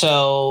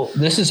 So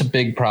this is a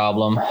big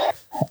problem.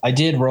 I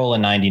did roll a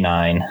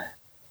 99.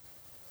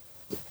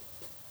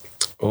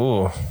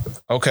 Ooh,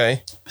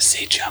 okay.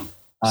 besiege him.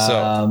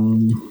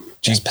 So,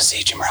 Just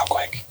besiege him real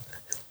quick.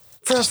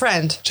 For a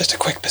friend. Just a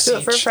quick Do besiege.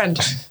 it for a friend.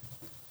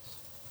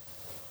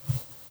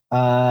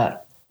 I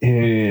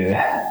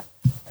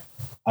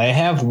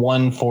have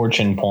 1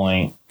 fortune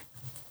point.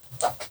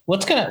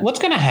 What's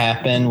gonna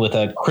happen with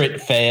a crit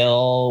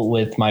fail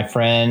with my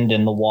friend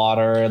in the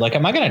water? Like,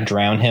 am I gonna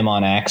drown him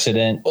on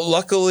accident?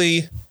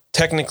 luckily,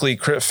 technically,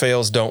 crit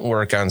fails don't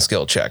work on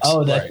skill checks.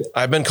 Oh, that's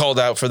I've been called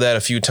out for that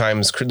a few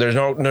times. There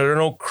are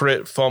no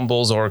crit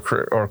fumbles or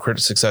crit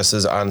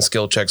successes on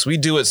skill checks. We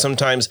do it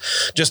sometimes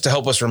just to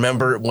help us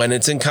remember when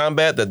it's in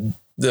combat that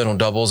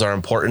doubles are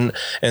important,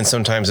 and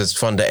sometimes it's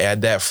fun to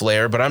add that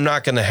flair. But I'm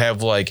not going to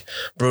have like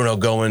Bruno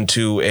go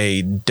into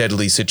a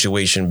deadly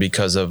situation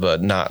because of a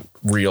not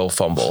real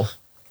fumble.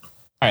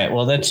 all right.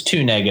 Well, that's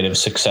 2 negative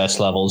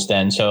success levels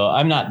then. So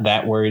I'm not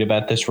that worried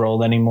about this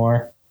roll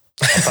anymore.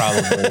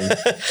 Probably.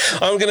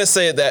 I'm gonna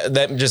say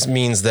that just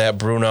means that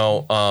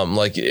Bruno,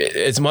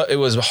 it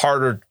was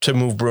harder to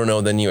move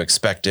Bruno than you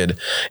expected,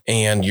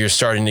 and you're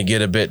starting to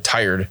get a bit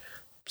tired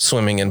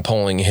swimming and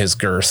pulling his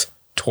girth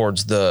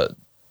towards the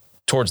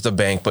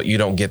bank, but you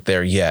don't get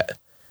there yet.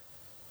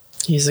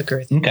 He's a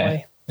girthy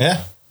Okay. boy.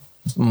 Yeah.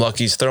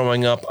 Lucky's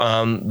throwing up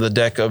on the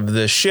deck of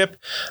the ship.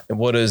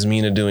 What is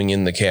Mina doing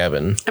in the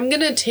cabin? I'm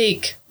going to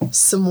take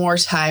some more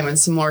time and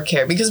some more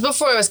care because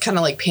before I was kind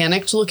of like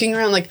panicked looking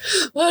around like,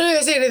 what do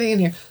I say anything in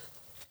here?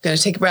 I'm going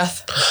to take a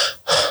breath,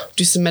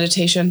 do some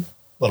meditation,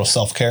 Little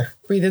self-care.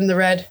 breathe in the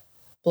red,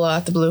 blow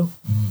out the blue.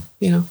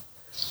 You know,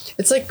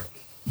 it's like,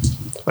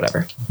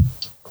 whatever.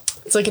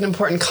 It's like an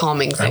important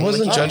calming thing. I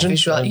wasn't like, judging.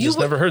 visual- I've just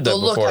never heard that The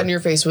look before. on your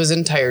face was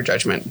entire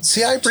judgment.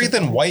 See, I breathe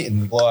in white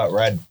and blow out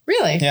red.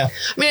 Really? Yeah.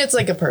 I mean, it's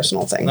like a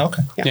personal thing.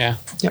 Okay. Yeah.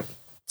 Yep.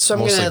 So I'm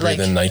Mostly going to breathe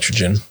like, in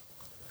nitrogen.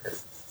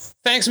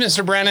 Thanks,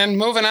 Mr. Brennan.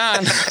 Moving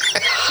on.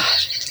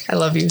 I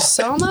love you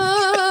so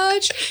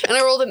much. And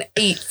I rolled an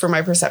 8 for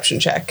my perception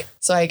check.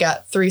 So I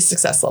got 3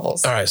 success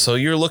levels. All right, so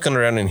you're looking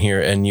around in here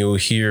and you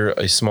hear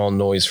a small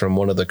noise from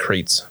one of the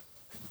crates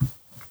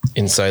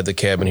inside the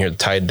cabin here,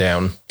 tied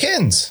down,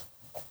 Kins.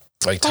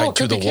 like tied it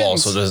to could the be wall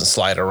kittens. so it doesn't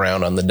slide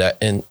around on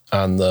the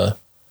on the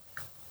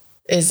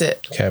Is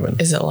it cabin.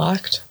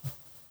 locked?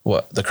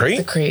 What, the The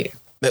crate? crate.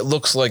 It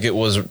looks like it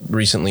was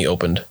recently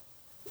opened.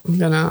 I'm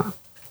gonna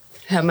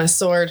have my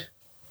sword.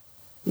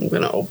 I'm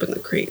gonna open the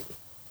crate.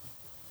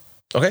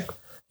 Okay.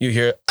 You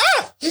hear,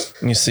 ah!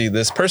 And you see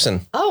this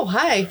person. Oh,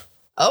 hi.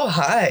 Oh,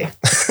 hi.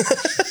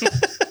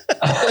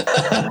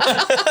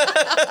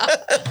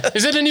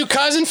 Is it a new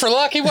cousin for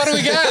Lucky? What do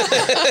we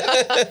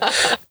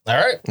got? All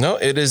right. No,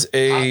 it is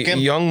a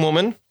Hawken. young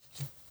woman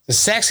The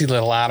sexy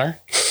little otter.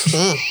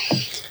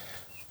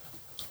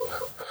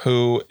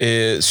 who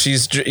is,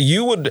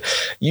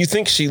 you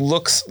think she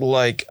looks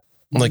like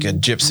a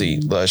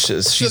gypsy. She's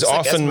Looks like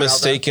often Esmeralda.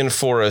 mistaken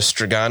for a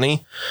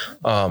Strigani.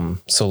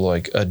 So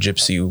like a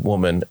gypsy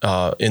woman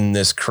in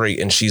this crate,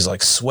 and she's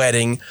like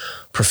sweating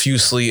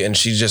profusely, and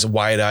she's just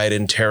wide-eyed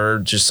in terror,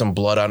 just some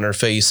blood on her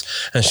face,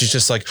 and she's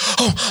just like,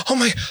 oh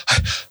my,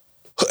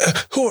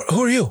 Who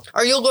are you?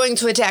 Are you going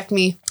to attack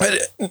me?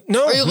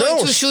 No, Are you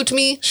going to shoot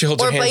me? She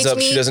holds her or hands bite up.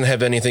 me? She doesn't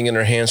have anything in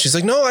her hands. She's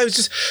like, no, I was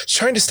just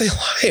trying to stay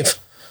alive.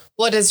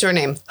 What is your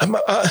name?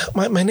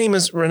 My name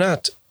is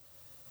Renat.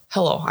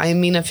 Hello, I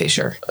am Mina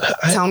Fisher,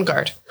 Town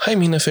Guard. Hi,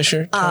 Mina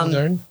Fisher, Town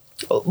Guard.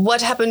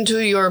 What happened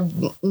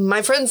to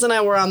my friends and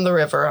I were on the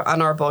river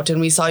on our boat,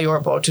 and we saw your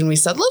boat, and we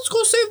said, let's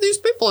go save these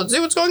people and see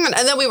what's going on.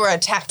 And then we were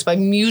attacked by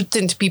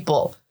mutant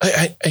people.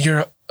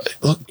 You're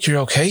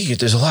okay?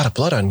 There's a lot of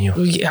blood on you.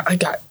 Yeah, I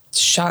got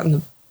shot in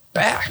the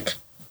back.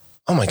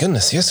 Oh my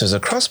goodness, yes, there's a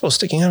crossbow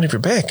sticking out of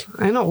your back.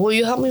 I know. Will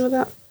you help me with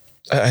that?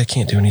 I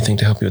can't do anything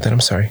to help you with that.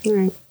 I'm sorry. All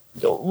right.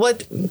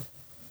 What?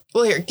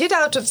 Well, here, get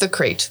out of the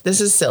crate.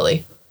 This is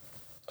silly.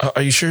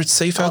 Are you sure it's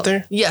safe out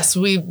there? Yes,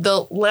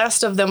 the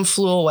last of them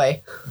flew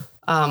away.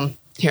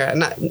 Here,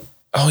 not.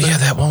 Oh yeah,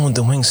 that one with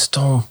the wings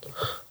stole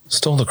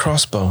the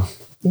crossbow.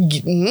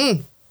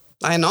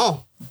 I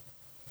know.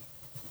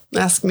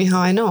 Ask me how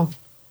I know.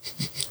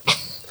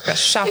 Got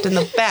shot in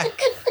the back.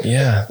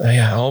 Yeah.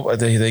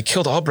 They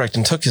killed Albrecht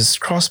and took his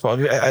crossbow.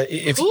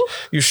 If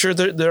you're sure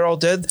they're all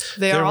dead,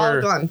 They are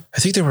all gone. I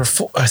think there were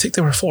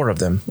four of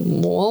them.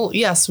 Well,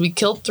 yes, we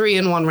killed 3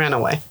 and 1 ran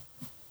away.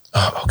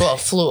 Oh, okay. Well,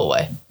 flew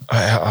away.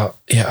 I'll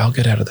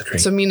get out of the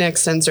crate. So Mina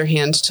extends her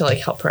hand to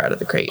help her out of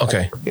the crate.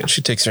 Okay. Yeah.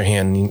 She takes her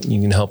hand and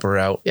you can help her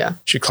out. Yeah.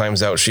 She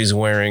climbs out. She's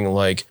wearing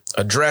like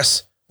a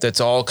dress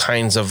that's all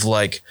kinds of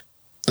like,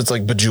 it's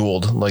like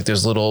bejeweled. Like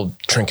there's little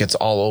trinkets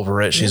all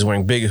over it. She's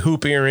wearing big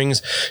hoop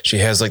earrings. She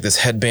has like this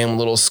headband,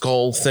 little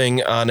skull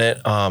thing on it.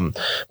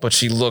 But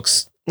she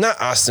looks not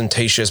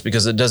ostentatious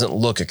because it doesn't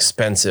look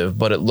expensive,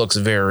 but it looks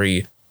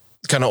very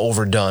kind of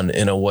overdone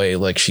in a way,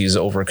 like she's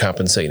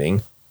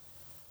overcompensating.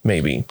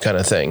 Maybe kind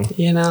of thing.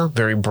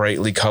 Very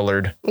brightly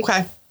colored.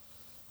 Okay.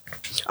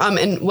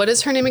 And what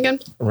is her name again?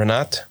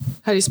 Renat.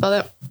 How do you spell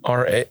that?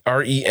 Renate.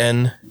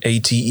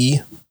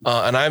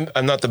 And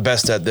I'm not the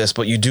best at this,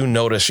 but you do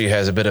notice she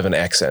has a bit of an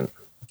accent.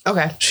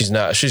 Okay.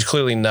 She's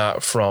clearly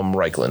not from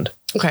Reichland.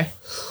 Okay.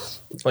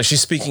 Like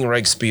she's speaking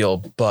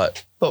Reichspiel,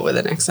 but with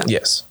an accent.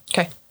 Yes.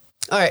 Okay.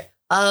 All right.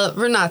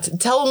 Renat,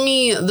 tell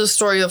me the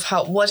story of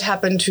what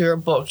happened to your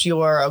boat. You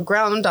were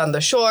aground on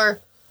the shore.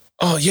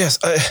 Oh yes.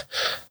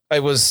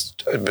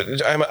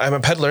 I'm a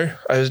peddler.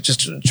 I was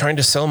just trying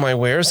to sell my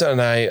wares,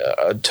 and I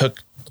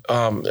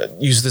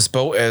used this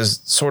boat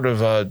as sort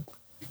of a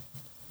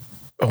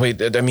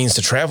means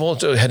to travel,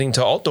 heading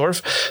to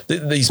Altdorf.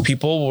 These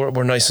people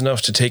were nice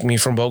enough to take me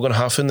from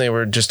Bogenhofen. They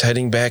were just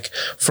heading back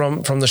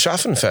from the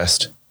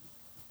Schaffenfest.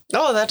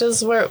 Oh, that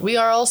is where we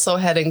are also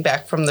heading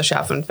back from the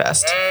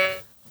Schaffenfest.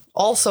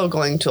 Also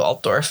going to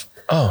Altdorf.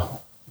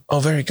 Oh,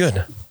 very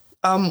good.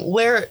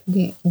 Where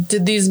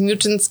did these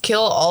mutants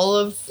kill all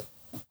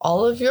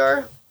of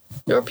your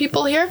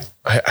people here?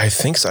 I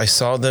think so. I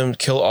saw them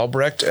kill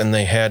Albrecht, and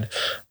they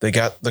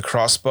got the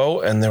crossbow,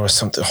 and there was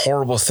something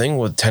horrible thing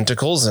with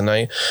tentacles, and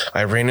I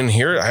ran in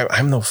here.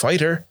 I'm no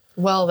fighter.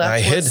 Well, I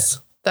hid.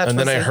 And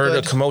then I heard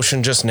a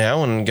commotion just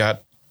now and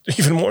got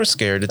even more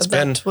scared.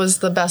 That was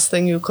the best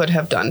thing you could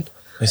have done.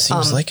 It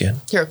seems like it.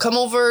 Here, come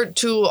over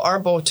to our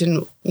boat,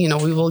 and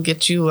we will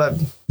get you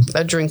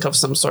a drink of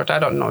some sort. I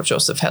don't know.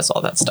 Joseph has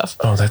all that stuff.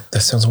 Oh,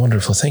 that sounds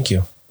wonderful. Thank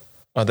you.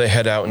 They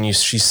head out, and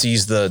she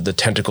sees the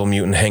tentacle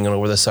mutant hanging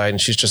over the side,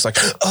 and she's just like,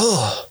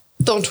 oh.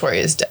 Don't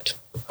worry, he's dead.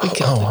 We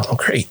killed him. Oh,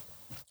 great.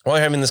 While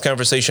you're having this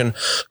conversation,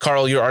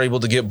 Carl, you are able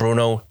to get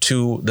Bruno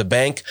to the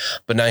bank,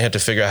 but now you have to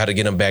figure out how to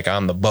get him back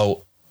on the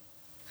boat.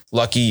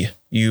 Lucky,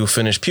 you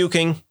finish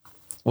puking.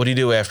 What do you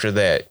do after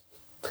that?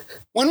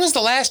 When was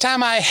the last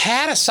time I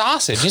had a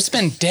sausage? It's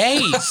been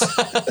days.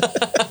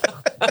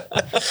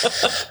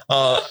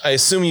 I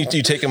assume you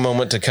take a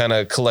moment to kind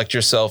of collect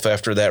yourself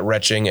after that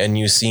retching, and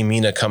you see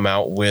Mina come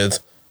out with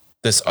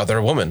this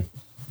other woman.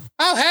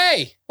 Oh,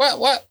 hey,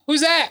 what?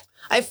 Who's that?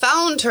 I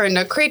found her in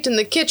a crate in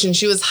the kitchen.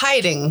 She was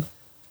hiding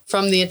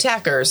from the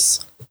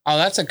attackers. Oh,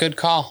 that's a good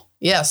call.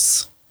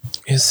 Yes.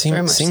 It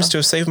seems to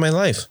have saved my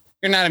life.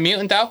 You're not a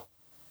mutant, though?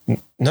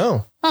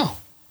 No. Oh,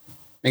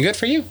 and good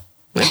for you.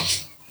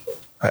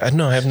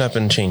 No, I have not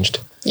been changed.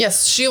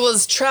 Yes, she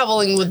was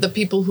traveling with the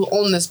people who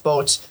own this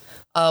boat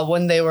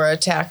when they were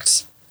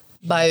attacked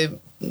by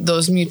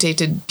those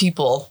mutated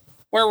people.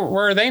 Where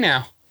are they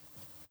now?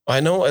 I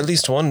know at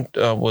least one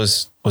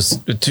was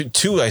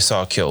two I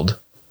saw killed.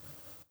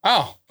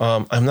 Oh.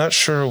 I'm not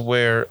sure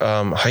where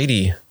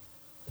Heidi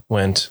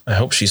went. I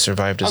hope she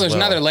survived as well. Oh, there's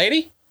another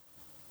lady?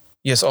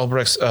 Yes,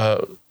 Albrecht's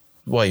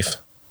wife.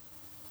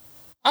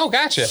 Oh,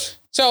 gotcha.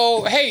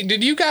 So, hey, do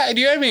you have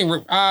any,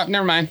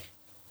 never mind.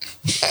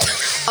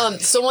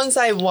 So once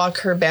I walk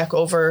her back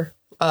over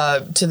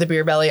to the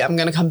Beer Belly, I'm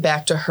going to come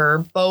back to her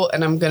boat,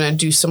 and I'm going to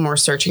do some more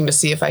searching to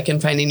see if I can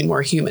find any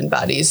more human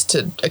bodies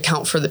to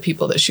account for the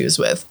people that she was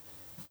with.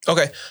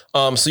 Okay.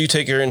 So you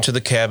take her into the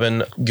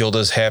cabin.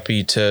 Gilda's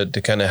happy to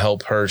kind of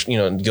help her.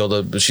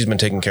 Gilda, she's been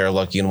taking care of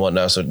Lucky and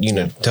whatnot. So,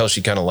 tell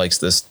she kind of likes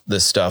this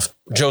stuff.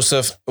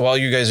 Joseph, while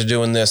you guys are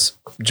doing this,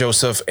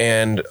 Joseph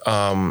and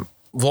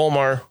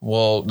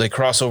Volmar, they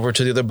cross over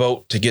to the other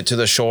boat to get to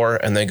the shore,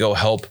 and they go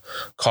help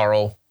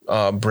Carl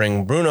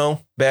bring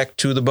Bruno back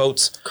to the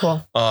boats.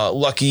 Cool.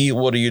 Lucky,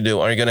 what do you do?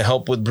 Are you going to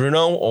help with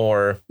Bruno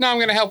or? No, I'm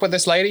going to help with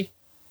this lady.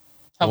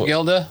 Help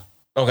Gilda.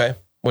 Okay.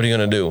 What are you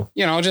going to do?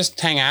 You know, just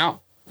hang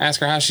out. Ask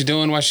her how she's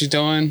doing, what she's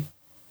doing.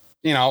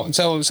 You know,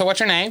 so what's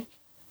your name?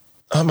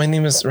 My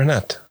name is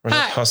Renat.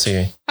 Renat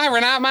Hossier. Hi,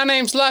 Renat. My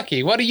name's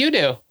Lucky. What do you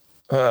do?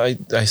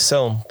 I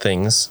sell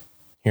things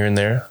here and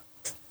there.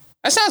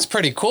 That sounds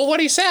pretty cool. What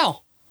do you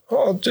sell?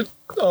 Oh, just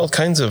all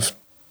kinds of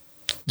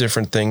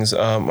different things.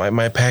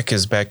 My pack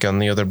is back on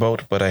the other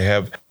boat, but I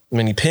have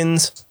many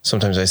pins.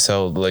 Sometimes I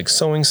sell like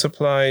sewing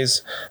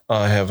supplies.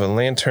 I have a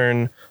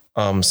lantern,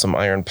 some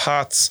iron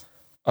pots,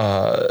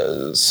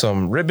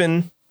 some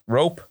ribbon,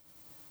 rope.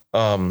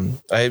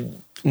 I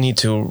need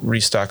to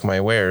restock my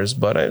wares,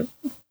 but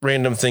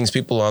random things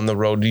people on the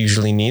road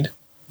usually need.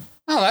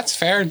 Oh, that's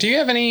fair. Do you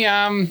have any,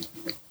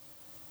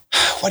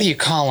 what do you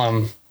call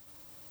them?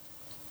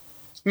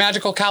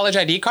 Magical college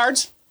ID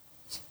cards?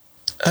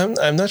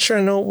 I'm not sure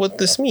I know what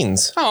this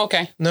means. Oh,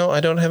 okay. No, I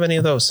don't have any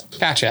of those.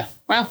 Gotcha.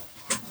 Well,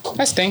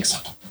 that stinks.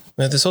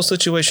 This whole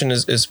situation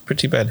is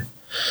pretty bad.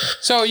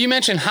 So you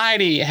mentioned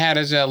Heidi had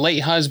a late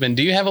husband.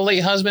 Do you have a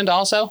late husband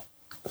also?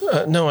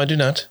 No, I do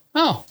not.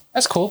 Oh,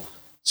 that's cool.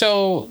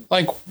 So,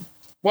 like,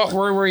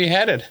 where were you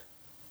headed?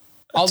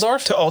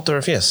 Altdorf? To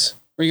Altdorf, yes.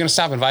 Were you going to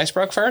stop in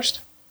Weisbruck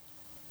first?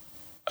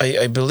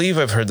 I believe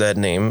I've heard that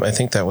name. I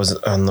think that was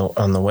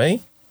on the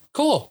way.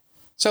 Cool.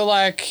 So,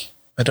 like...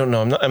 I don't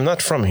know. I'm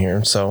not from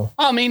here, so...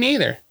 Oh, me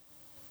neither.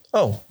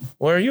 Oh,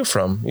 where are you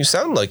from? You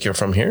sound like you're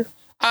from here.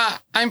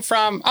 I'm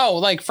from... Oh,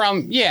 like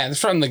from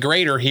the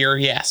greater here,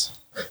 yes.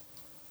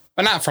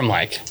 But not from,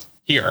 like,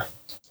 here.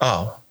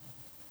 Oh.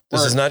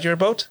 This is not your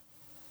boat?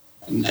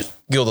 No.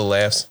 Gilda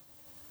laughs.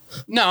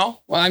 No.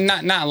 Well, I'm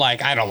not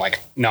like... I don't like...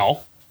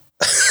 No.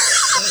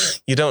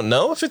 You don't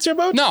know if it's your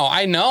boat? No,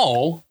 I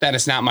know that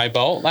it's not my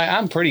boat. Like,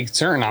 I'm pretty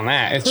certain on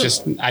that. It's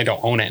just I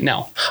don't own it.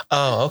 No.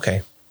 Oh,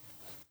 okay.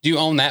 Do you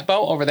own that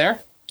boat over there?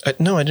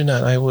 No, I do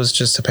not. I was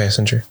just a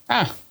passenger.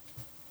 Ah.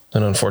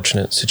 An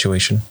unfortunate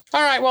situation.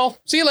 All right. Well,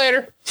 see you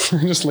later.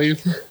 Just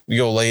leave. You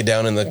go lay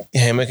down in the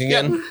hammock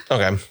again? Yep.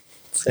 Okay.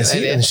 Is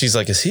he? And she's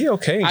like, is he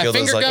okay? I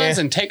Gilda's finger like, guns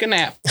and take a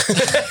nap.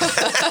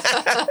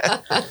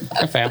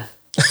 I fail.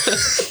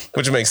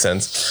 Which makes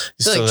sense.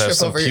 You To, still like, have trip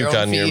some over your puke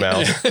own on your feet.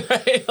 mouth.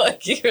 Right?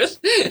 Like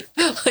just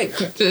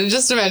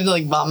imagine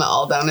like vomit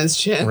all down his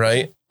chin.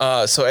 Right.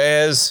 So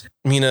as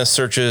Mina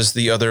searches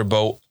the other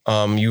boat,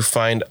 you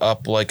find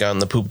up like on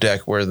the poop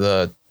deck where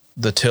the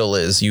till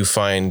is, you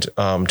find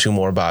 2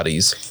 more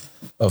bodies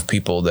of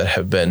people that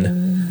have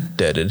been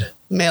deaded.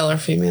 Male or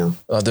female?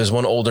 There's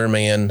one older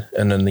man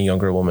and then the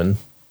younger woman.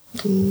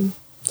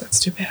 That's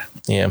too bad.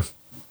 Yeah.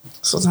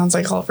 So it sounds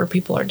like all of her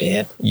people are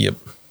dead. Yep.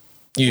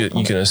 You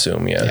can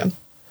assume, yeah.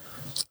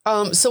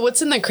 So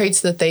what's in the crates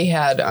that they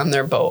had on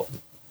their boat?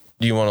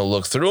 Do you want to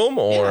look through them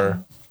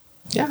or?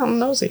 Yeah, I'm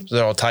nosy.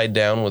 They're all tied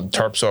down with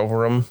tarps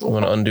over them. You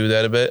want to undo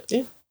that a bit?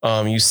 Yeah.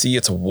 You see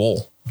it's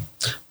wool.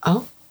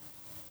 Oh.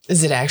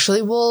 Is it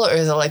actually wool or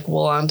is it like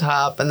wool on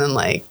top and then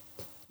like,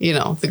 you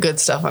know, the good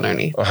stuff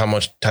underneath? How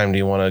much time do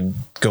you want to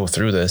go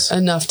through this?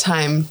 Enough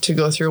time to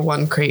go through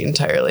one crate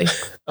entirely.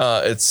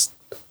 It's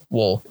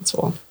wool. It's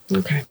wool.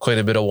 Okay. Quite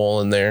a bit of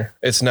wool in there.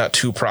 It's not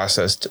too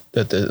processed.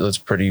 It's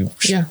pretty,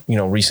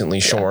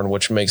 recently shorn,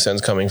 which makes sense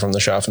coming from the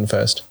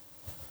Schaffenfest.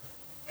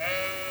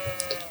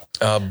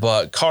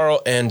 But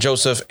Carl and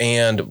Joseph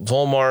and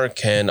Volmar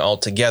can all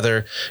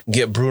together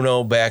get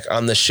Bruno back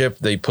on the ship.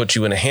 They put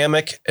you in a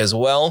hammock as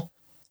well.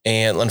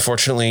 And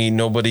unfortunately,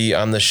 nobody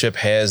on the ship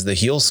has the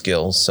heal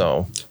skill.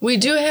 So we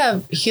do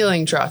have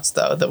healing draughts,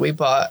 though, that we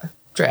bought.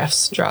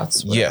 Draughts.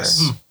 Whatever.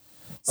 Yes.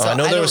 So I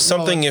know there was don't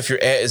something if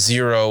you're at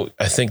 0,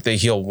 I think they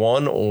heal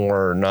 1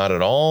 or not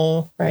at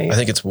all. Right. I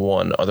think it's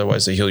 1.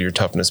 Otherwise, they heal your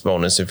toughness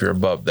bonus if you're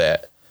above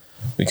that.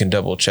 We can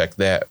double check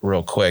that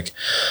real quick.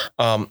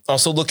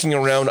 Also looking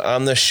around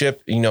on the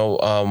ship,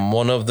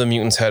 one of the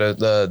mutants had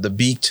the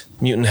beaked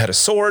mutant had a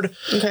sword.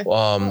 Okay.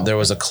 There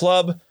was a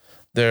club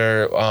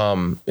there.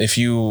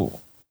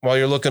 While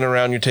you're looking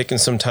around, you're taking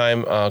some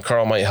time.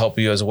 Carl might help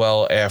you as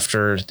well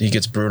after he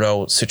gets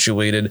Bruno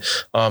situated.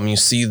 You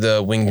see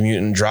the winged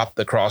mutant drop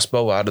the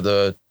crossbow out of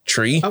the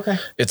tree. Okay.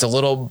 It's a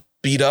little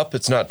beat up.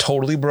 It's not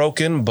totally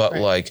broken, but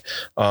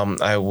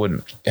I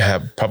would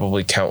have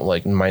probably count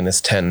like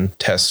 -10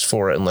 tests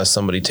for it unless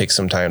somebody takes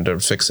some time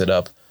to fix it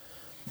up.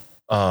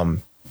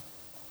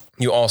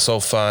 You also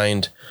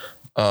find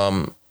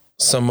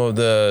some of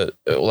the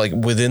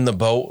within the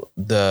boat,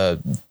 the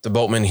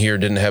boatmen here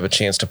didn't have a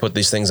chance to put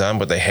these things on,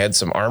 but they had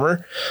some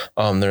armor.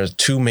 There's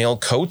 2 male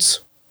coats.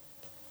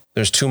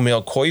 There's 2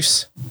 male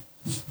coifs,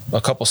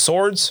 a couple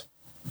swords,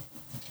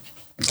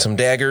 some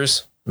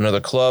daggers, another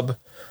club,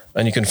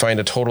 and you can find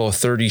a total of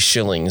 30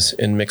 shillings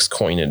in mixed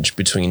coinage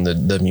between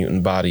the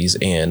mutant bodies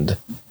and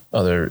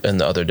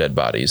the other dead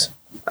bodies.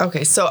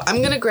 Okay, so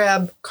I'm gonna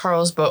grab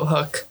Carl's boat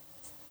hook,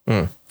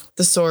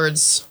 the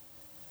swords,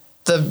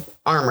 the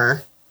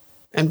armor,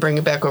 and bring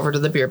it back over to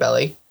the beer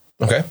belly.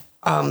 Okay.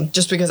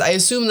 Just because I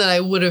assume that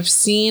I would have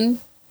seen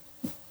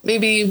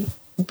maybe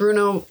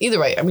Bruno, either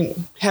way, I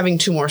mean, having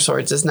 2 more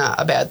swords is not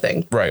a bad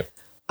thing. Right.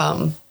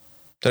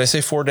 Did I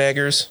say 4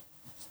 daggers?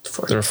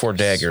 4. There are 4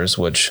 daggers,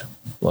 which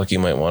Lucky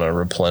might want to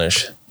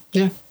replenish.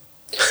 Yeah.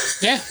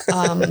 Yeah.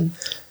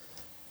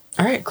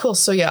 All right, cool.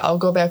 So yeah, I'll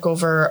go back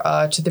over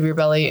to the beer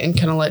belly and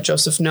kind of let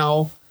Joseph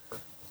know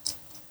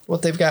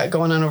what they've got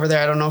going on over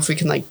there. I don't know if we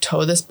can like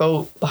tow this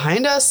boat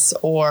behind us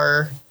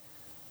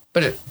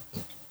but it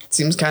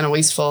seems kind of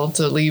wasteful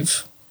to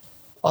leave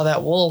all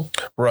that wool.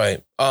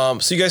 Right. So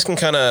you guys can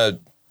kind of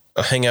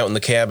hang out in the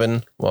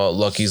cabin while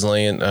Lucky's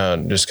laying,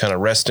 just kind of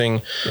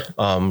resting.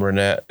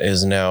 Renette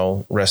is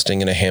now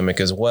resting in a hammock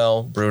as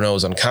well. Bruno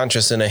is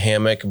unconscious in a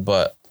hammock,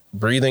 but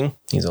breathing.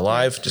 He's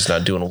alive, just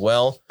not doing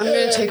well. I'm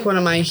going to take one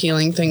of my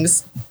healing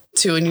things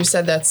too. And you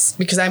said that's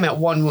because I'm at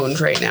 1 wound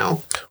right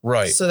now.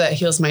 Right. So that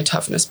heals my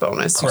toughness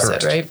bonus, you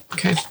Correct. said, right?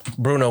 Okay.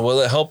 Bruno,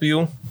 will it help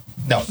you?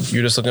 No.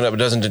 You're just looking up. It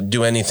doesn't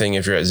do anything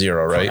if you're at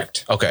 0, right?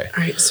 Correct. Okay.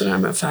 All right. So now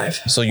I'm at 5.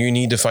 So you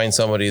need to find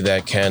somebody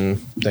that can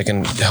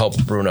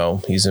help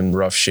Bruno. He's in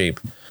rough shape.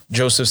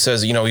 Joseph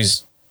says,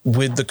 he's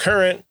with the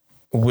current,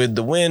 with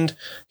the wind.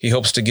 He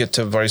hopes to get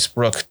to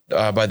Vicebrook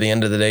by the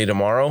end of the day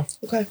tomorrow.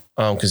 Okay.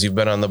 Because you've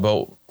been on the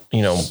boat.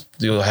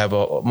 You'll have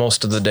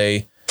most of the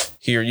day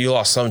here. You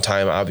lost some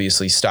time,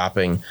 obviously,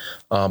 stopping.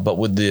 But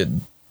with the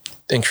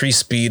increased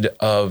speed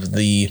of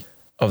the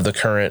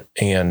current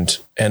and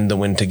the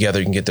wind together,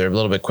 you can get there a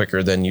little bit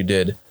quicker than you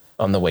did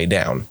on the way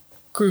down.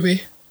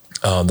 Groovy.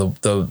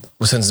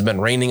 Since it's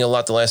been raining a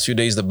lot the last few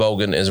days, the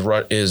Bogan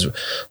is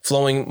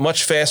flowing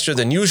much faster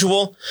than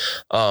usual.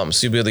 So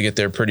you'll be able to get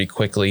there pretty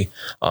quickly.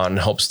 And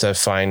hopes to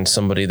find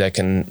somebody that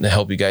can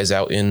help you guys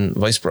out in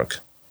Vicebrook.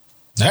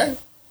 All right.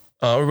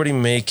 Everybody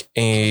make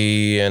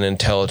an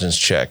intelligence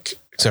check,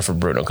 except for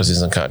Bruno because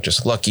he's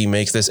unconscious. Lucky,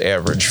 make this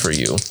average for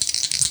you.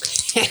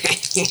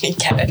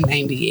 Got a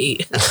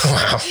 98.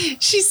 Wow.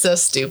 She's so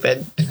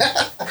stupid.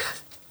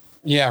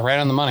 Yeah, right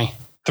on the money.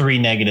 3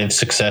 negative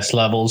success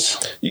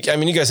levels. You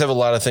guys have a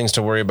lot of things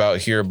to worry about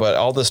here, but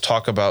all this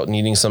talk about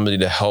needing somebody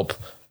to help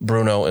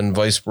Bruno in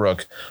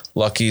Vicebrook,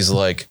 Lucky's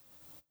like,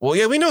 well,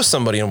 yeah, we know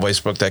somebody in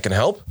Vicebrook that can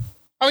help.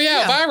 Oh,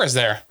 yeah, Yeah. Elvira's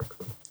there.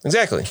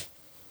 Exactly.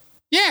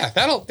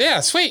 Yeah,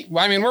 sweet.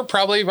 I mean, we're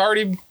probably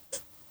already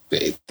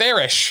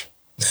there-ish.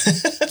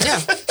 Yeah.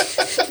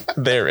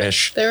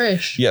 There-ish.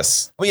 There-ish.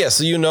 Yes. Well, yeah,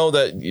 so you know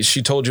that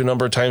she told you a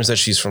number of times that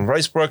she's from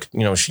Vicebrook.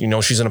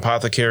 She's an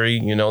apothecary.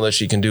 You know that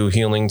she can do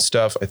healing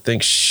stuff. I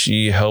think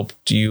she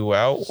helped you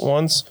out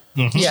once.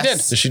 She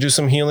did. Did she do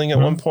some healing at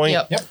one point?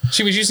 Yep.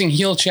 She was using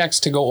heal checks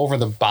to go over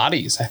the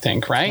bodies, I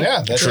think, right?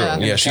 Yeah, that's True. Yeah.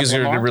 Yeah, she's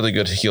Temple a Noir? really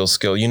good heal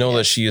skill. You know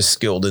that she is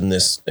skilled in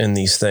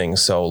these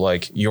things. So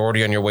like you're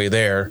already on your way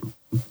there.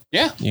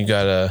 Yeah. You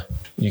got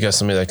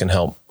somebody that can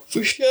help.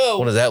 For sure.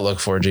 What does that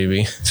look for,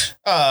 GB?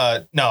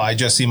 No, I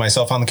just see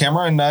myself on the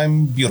camera and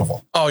I'm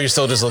beautiful. Oh, you're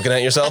still just looking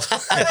at yourself?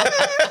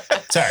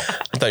 Sorry.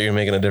 I thought you were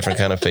making a different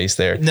kind of face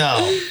there.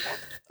 No.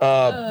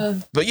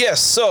 But yes,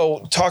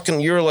 so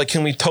you're like,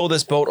 can we tow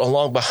this boat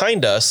along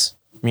behind us?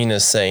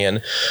 Mina's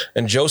saying.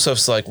 And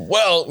Joseph's like,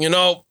 well,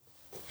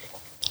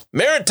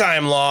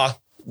 maritime law,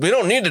 we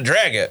don't need to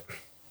drag it.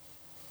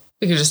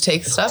 We could just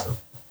take stuff.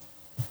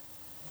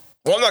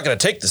 Well, I'm not going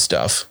to take the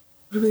stuff.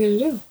 What are we going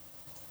to do?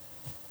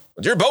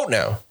 It's your boat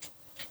now.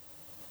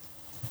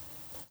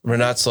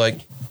 Renat's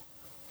like,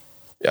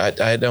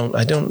 I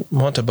don't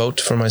want a boat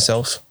for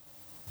myself.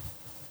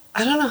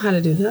 I don't know how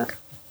to do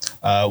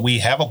that. We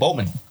have a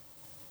boatman.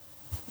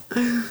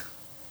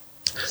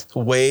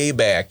 Way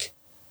back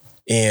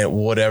in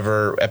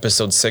whatever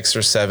episode 6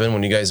 or 7,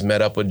 when you guys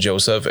met up with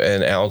Joseph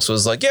and Alex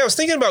was like, yeah, I was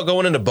thinking about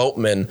going into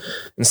boatman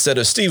instead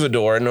of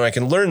stevedore and I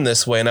can learn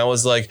this way. And I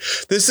was like,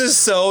 this is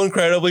so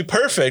incredibly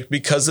perfect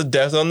because of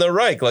Death on the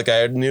Reich. Like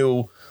I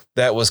knew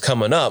that was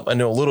coming up. I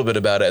knew a little bit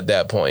about it at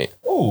that point.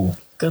 Ooh.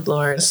 Good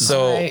Lord.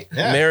 So All right.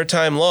 Yeah.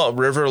 maritime law,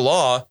 river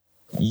law,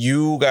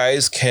 you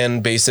guys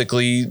can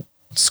basically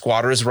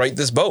squatters right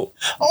this boat.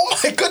 Oh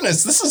my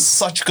goodness. This is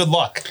such good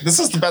luck. This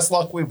is the best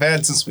luck we've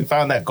had since we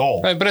found that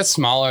goal. Right, but it's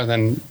smaller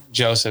than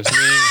Joseph's.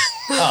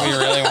 We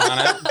really want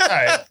it. All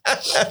right. All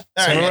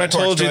right, Remember I torch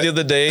told to you it. the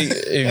other day,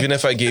 even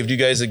if I gave you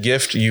guys a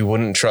gift, you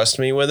wouldn't trust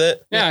me with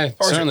it? Yeah,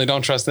 I certainly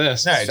don't trust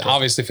this. Yeah, I It's do.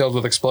 obviously filled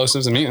with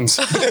explosives and mutants.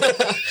 Wait,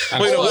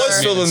 it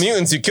was filled with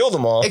mutants. You killed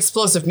them all.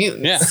 Explosive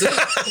mutants.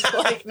 Yeah.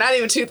 Like, not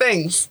even 2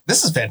 things.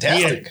 This is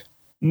fantastic.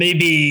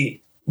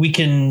 Maybe we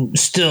can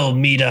still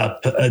meet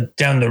up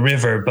down the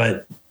river,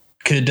 but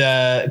could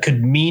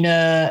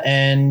Mina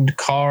and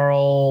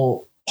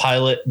Carl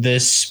pilot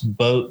this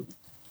boat,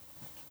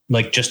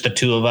 like just the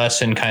 2 of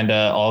us, and kind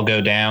of all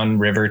go down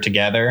river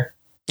together?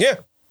 Yeah.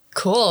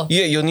 Cool.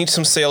 Yeah, you'll need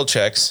some sail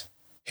checks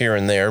here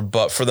and there,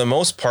 but for the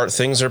most part,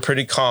 things are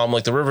pretty calm.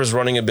 Like the river's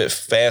running a bit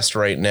fast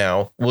right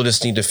now. We'll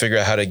just need to figure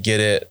out how to get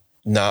it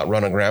not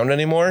run aground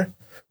anymore.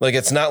 Like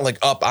it's not like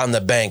up on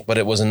the bank, but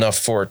it was enough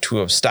for it to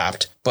have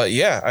stopped. But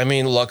yeah, I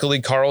mean,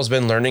 luckily Carl's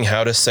been learning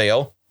how to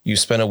sail. You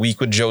spent a week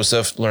with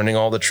Joseph learning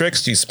all the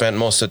tricks. You spent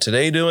most of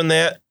today doing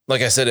that.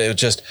 Like I said,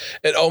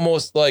 it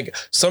almost like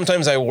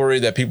sometimes I worry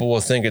that people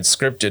will think it's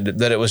scripted,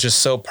 that it was just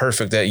so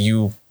perfect that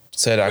you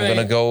said, I'm going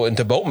to go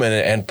into boatman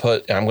and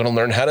I'm going to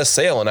learn how to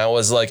sail. And I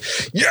was like,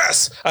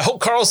 yes, I hope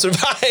Carl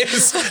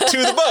survives to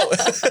the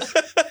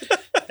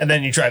boat. And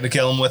then you tried to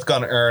kill him with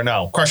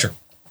Crusher.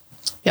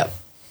 Yep.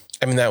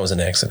 I mean, that was an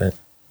accident.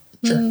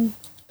 Sure.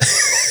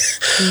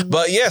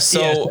 But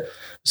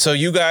so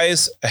you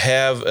guys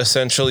have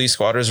essentially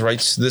squatters'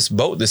 rights to this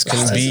boat. This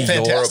can be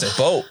fantastic. your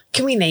boat.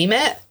 Can we name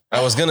it?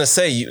 I was going to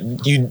say,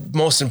 you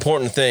most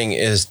important thing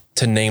is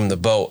to name the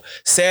boat.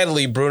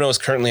 Sadly, Bruno is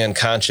currently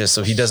unconscious,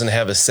 so he doesn't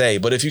have a say.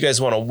 But if you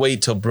guys want to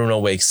wait till Bruno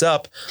wakes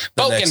up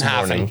the next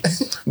morning.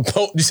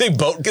 Did you say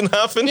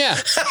Boatgenhafen? Yeah.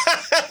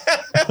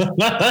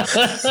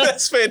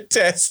 That's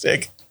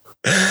fantastic.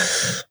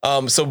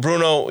 So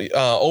Bruno,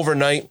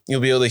 overnight,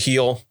 you'll be able to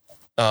heal.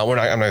 I'm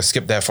not going to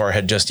skip that far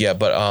ahead just yet,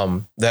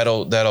 but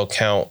that'll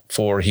count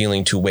for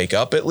healing to wake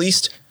up at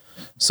least.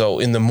 So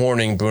in the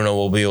morning, Bruno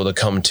will be able to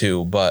come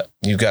to, but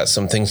you've got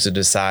some things to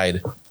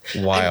decide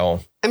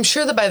while. I'm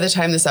sure that by the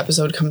time this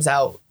episode comes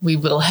out, we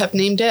will have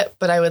named it,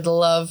 but I would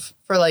love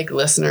for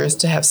listeners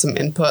to have some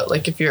input.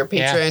 Like if you're a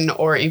patron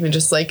or even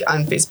just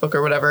on Facebook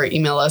or whatever,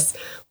 email us.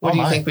 What do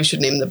you think we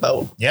should name the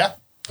boat? Yeah.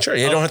 Sure.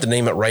 You don't have to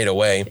name it right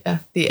away. Yeah.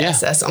 The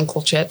SS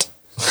Uncle Chit.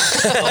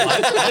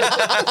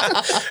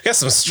 Got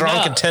some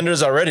strong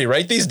contenders already.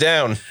 Write these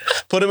down.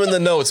 Put them in the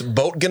notes.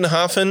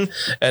 Boatgenhafen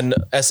and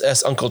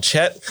SS Uncle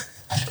Chet.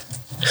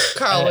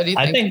 Carl, what do you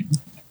think? I think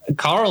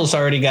Carl's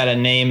already got a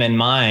name in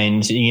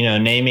mind,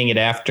 naming it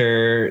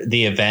after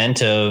the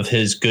event of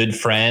his good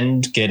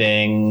friend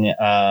getting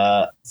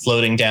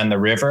floating down the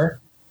river.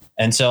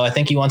 And so I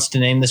think he wants to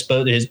name this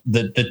boat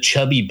the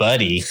Chubby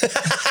Buddy.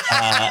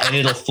 And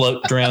it'll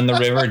float down the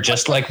river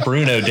just like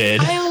Bruno did.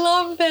 I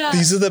love that.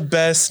 These are the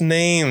best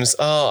names.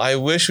 Oh, I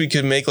wish we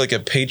could make a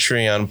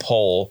Patreon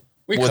poll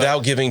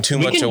without giving too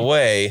much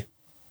away.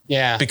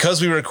 Yeah.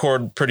 Because we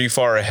record pretty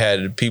far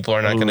ahead, people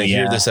are not going to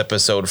hear this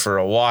episode for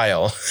a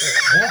while.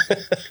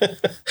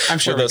 I'm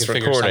sure we could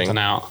figure something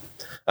out.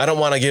 I don't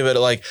want to give it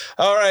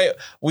all right,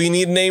 we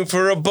need a name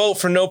for a boat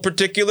for no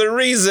particular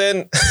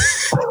reason.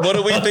 What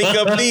do we think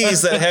of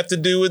these that have to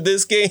do with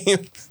this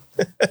game?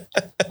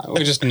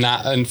 We just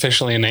not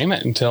officially name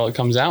it until it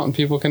comes out and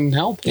people can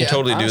help. You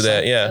totally do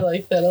that, yeah. I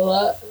like that a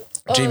lot.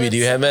 JB, do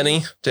you have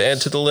any to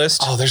add to the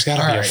list? Oh, there's got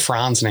to be a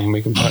Franz name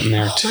we can put in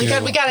there too. Oh my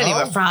God, we got to name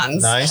it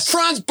Franz. Nice.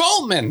 Franz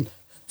Boatman.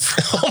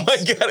 Oh my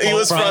God, he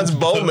was Franz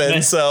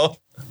Bowman, so.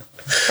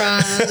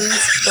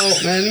 Franz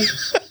Boatman.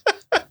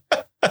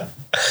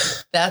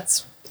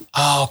 That's.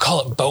 Oh,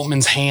 call it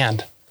Boatman's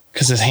Hand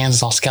because his hand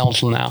is all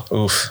skeletal now.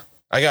 Oof.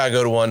 I got to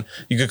go to one.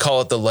 You could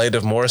call it the Light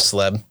of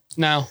Morsleb.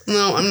 No,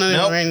 I'm not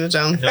even writing it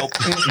down. Nope.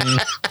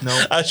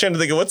 Nope. I was trying to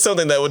think of what's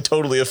something that would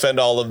totally offend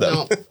all of them.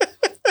 No.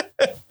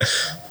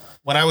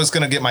 When I was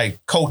going to get my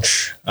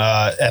coach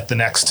at the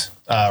next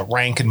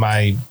rank in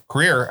my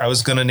career, I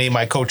was going to name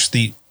my coach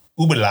the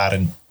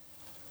Überladen.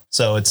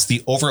 So it's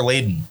the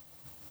overladen.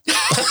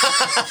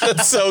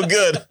 That's so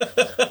good.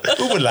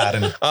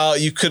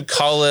 Überladen. You could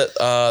call it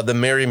the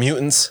Merry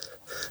Mutants.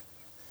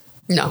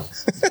 No.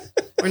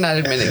 We're not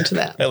admitting to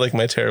that. I like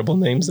my terrible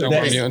names. There.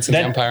 Mutants in the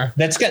Empire.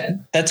 That's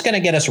going to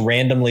get us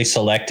randomly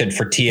selected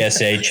for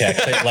TSA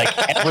checks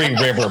at every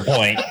river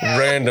point.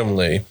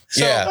 Randomly.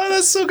 Yeah. Oh,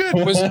 that's so good.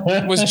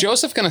 Was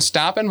Joseph going to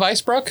stop in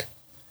Weisbrook?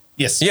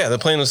 Yes. Yeah, the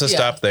plane was to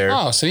stop there.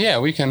 Oh, so yeah,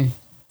 we can.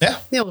 Yeah.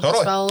 Yeah, we'll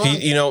just follow along.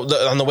 He,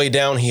 on the way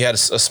down, he had a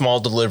small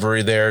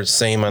delivery there.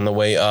 Same on the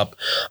way up,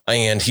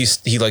 and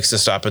he likes to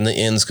stop in the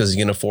inns because he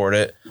can afford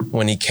it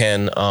when he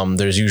can.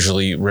 There's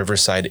usually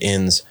riverside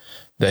inns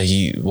that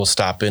he will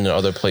stop in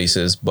other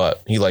places,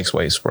 but he likes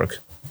Weisbrook.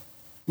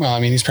 Well,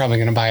 I mean, he's probably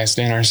going to buy us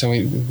dinner, so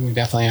we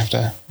definitely have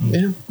to.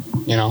 Yeah.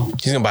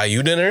 He's gonna buy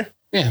you dinner.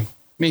 Yeah,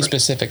 me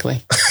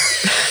specifically.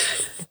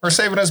 We're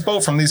saving his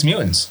boat from these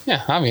mutants.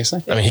 Yeah,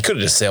 obviously. I mean, he could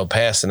have just sailed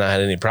past and not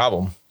had any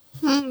problem.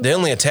 They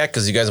only attacked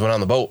because you guys went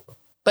on the boat.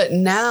 But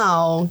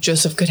now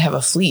Joseph could have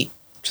a fleet.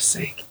 Just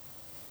saying.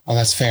 Oh,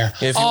 that's fair.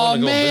 If you Oh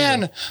wanna go man,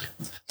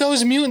 visit.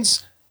 those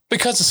mutants.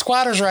 Because the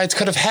squatters' rights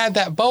could have had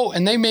that boat,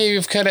 and they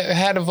could have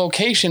had a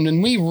vocation,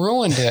 and we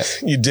ruined it.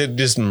 You did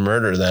just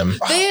murder them.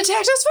 They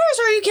attacked us first.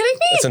 Are you kidding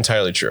me? That's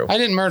entirely true. I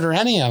didn't murder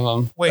any of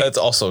them. Wait, That's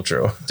also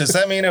true. does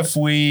that mean if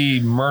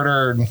we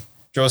murdered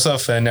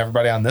Joseph and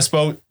everybody on this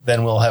boat,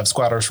 then we'll have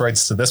squatters'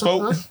 rights to this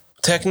boat?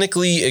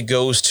 Technically, it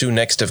goes to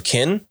next of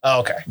kin, Oh,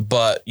 okay.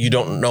 but you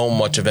don't know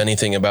much of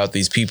anything about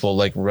these people.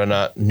 Like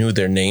Renat knew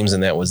their names,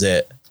 and that was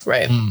it.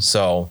 Right.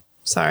 So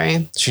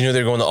Sorry. she knew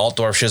they're going to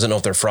Altdorf. She doesn't know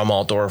if they're from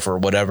Altdorf or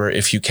whatever.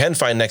 If you can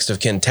find next of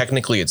kin,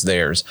 technically it's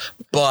theirs,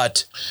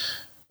 but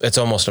it's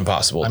almost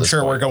impossible. I'm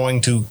sure we're going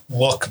to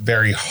look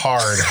very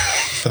hard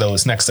for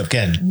those next of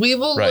kin. We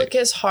will Right. look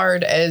as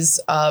hard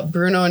as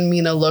Bruno and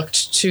Mina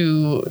looked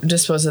to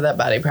dispose of that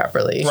body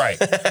properly. Right.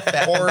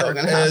 Back Or when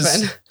Bogan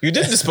as- happened. You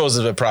did dispose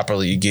of it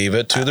properly. You gave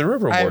it to the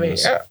river I mean,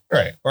 wardens.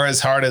 Right. Or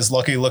as hard as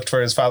Lucky looked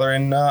for his father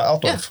in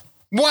Altdorf.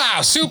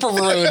 Wow, super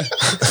rude.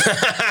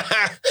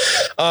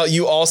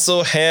 You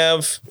also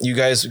have, you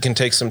guys can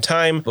take some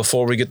time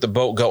before we get the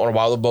boat going, or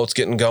while the boat's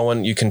getting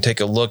going, you can take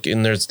a look,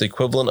 and there's the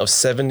equivalent of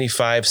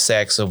 75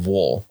 sacks of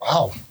wool.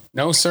 Wow.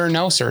 No, sir.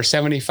 No, sir.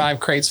 75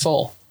 crates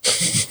full.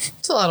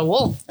 It's a lot of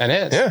wool. That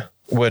is. Yeah.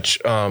 Which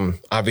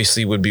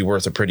obviously would be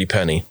worth a pretty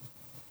penny.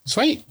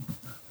 Sweet.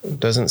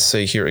 Doesn't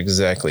say here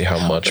exactly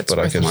how much, It's but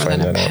I worth can more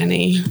find than that a out.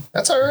 penny.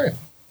 That's all right.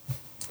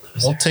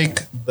 We'll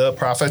take the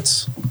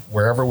profits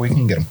wherever we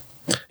can get them.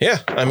 Yeah.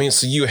 I mean,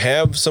 so you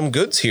have some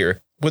goods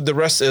here. With the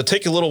rest, it'll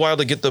take a little while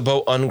to get the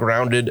boat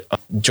ungrounded.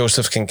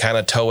 Joseph can kind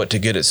of tow it to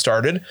get it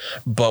started,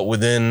 but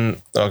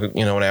within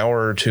an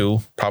hour or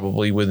two,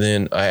 probably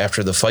within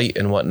after the fight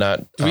and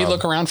whatnot. Do we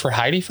look around for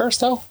Heidi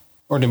first, though?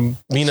 Or did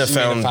Mina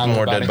found her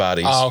more body? dead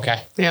bodies. Oh,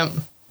 okay. Yeah.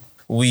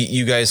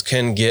 You guys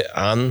can get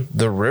on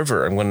the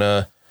river. I'm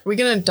gonna. We're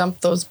going to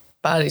dump those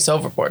bodies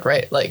overboard,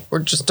 right? Like, we're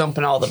just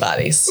dumping all the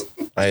bodies.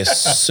 I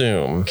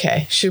assume.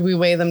 Okay. Should we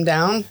weigh them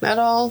down at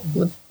all?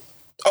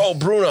 Oh,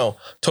 Bruno,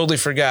 totally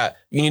forgot.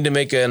 You need to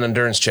make an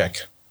endurance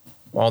check.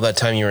 All that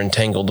time you were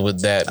entangled with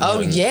that.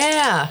 Oh,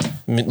 yeah.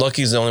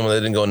 Lucky's the only one that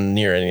didn't go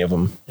near any of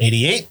them.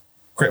 88,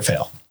 crit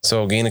fail.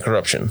 So gain a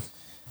corruption.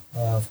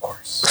 Of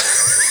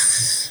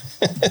course.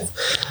 That's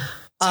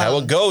how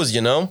it goes,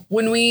 you know?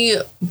 When we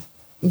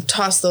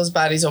toss those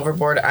bodies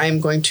overboard, I'm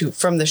going to,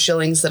 from the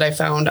shillings that I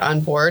found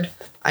on board,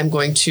 I'm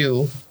going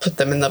to put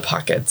them in the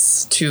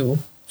pockets, 2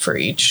 for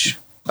each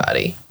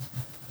body.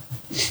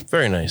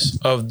 Very nice.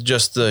 Of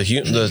just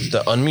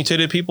the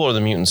unmutated people or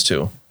the mutants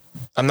too?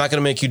 I'm not going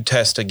to make you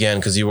test again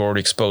because you were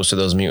already exposed to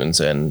those mutants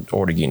and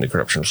already gained a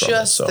corruption from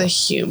Just it. So. the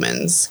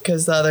humans,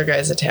 because the other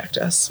guys attacked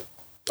us.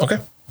 Okay.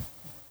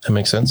 That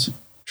makes sense.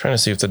 Trying to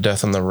see if the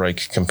Death on the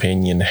Reich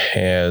companion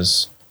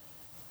has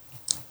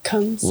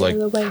Come sail like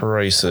away.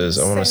 prices.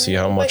 I want to see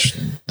how much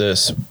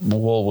this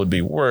wool would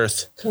be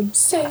worth. Come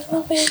sail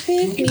away with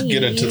me.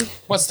 Get into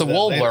What's the that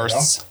later,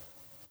 Woolworths?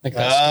 Like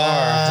that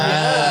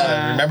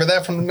store. remember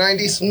that from the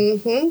 90s?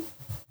 Mm-hmm.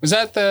 Was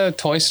that the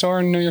toy store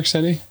in New York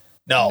City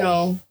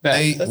No. that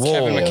They- Kevin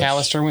Whoa.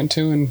 McAllister went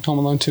to in Home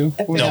Alone 2?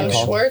 What was No. that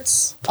called?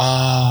 Schwartz.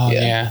 Oh, Yeah.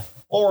 yeah.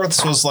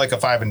 Woolworths was like a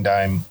 5 and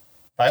dime.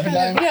 5 and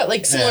dime? Yeah,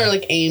 like similar Yeah.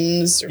 like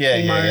Ames or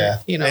Yeah, Kmart, yeah.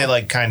 you know. They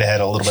like kind of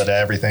had a little bit of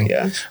everything.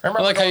 Yeah. I remember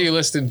I like how you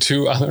listed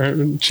 2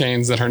 other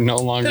chains that are no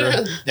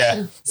longer.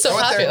 Yeah. So I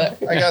went there.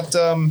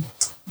 popular.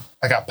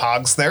 I got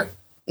Pogs there.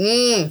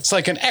 It's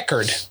like an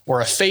Eckerd or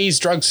a Phase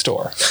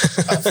drugstore.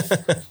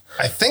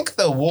 I think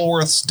the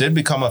Woolworths did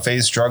become a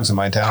Phase Drugs in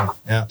my town.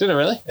 Yeah, Did it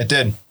really? it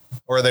did.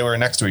 Or they were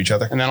next to each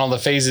other. And then all the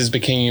Phases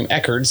became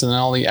Eckards, and then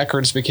all the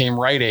Eckards became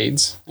Rite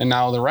Aids, and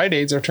now the Rite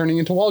Aids are turning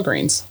into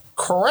Walgreens.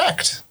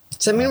 Correct.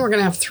 Does that mean we're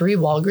gonna have 3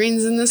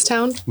 Walgreens in this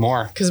town?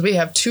 More. Because we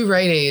have 2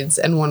 Rite Aids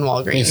and 1 We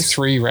have Walgreens.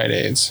 3 Rite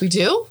Aids. We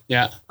do?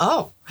 Yeah.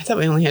 Oh, I thought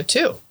we only had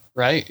 2.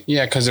 Right?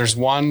 Yeah, because there's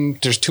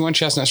 2 on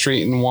Chestnut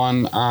Street and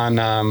 1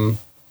 on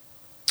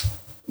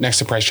next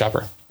to Price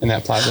Chopper in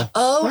that plaza.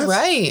 Oh,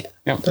 right.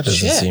 Yep. That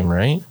doesn't Shit. seem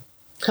right.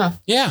 Huh.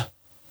 Yeah.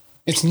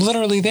 It's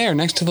literally there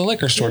next to the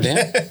liquor store,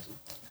 Dan.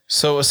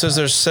 So it says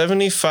there's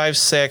 75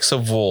 sacks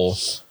of wool.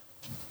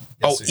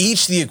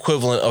 Each the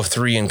equivalent of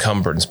 3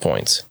 encumbrance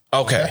points.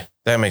 Okay.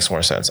 That makes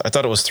more sense. I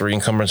thought it was 3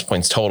 encumbrance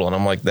points total. And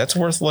I'm like, that's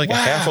worth like a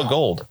half a Wow.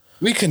 gold.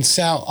 We can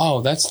sell.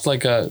 Oh, that's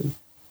like a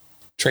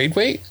trade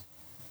weight?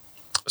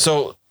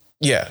 So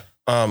yeah,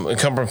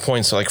 encumbrance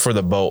points like for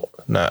the boat,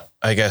 not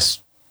I guess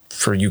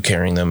for you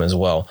carrying them as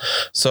well.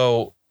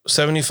 So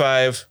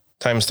 75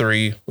 times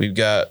 3, we've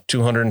got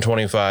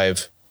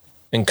 225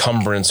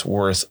 encumbrance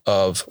worth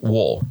of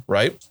wool,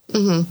 right?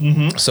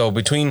 So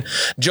between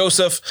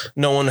Joseph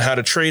knowing how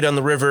to trade on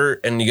the river,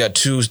 and you got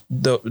 2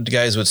 the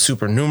guys with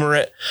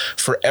supernumerate,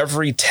 for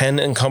every 10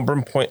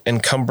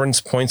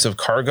 encumbrance points of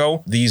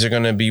cargo, these are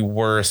going to be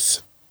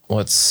worth.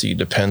 Let's see,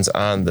 depends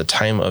on the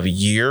time of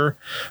year.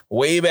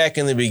 Way back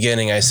in the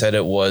beginning, I said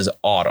it was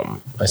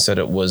autumn. I said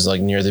it was like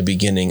near the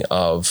beginning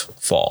of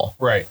fall.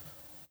 Right.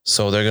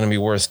 So they're going to be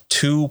worth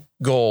 2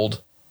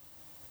 gold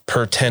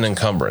per 10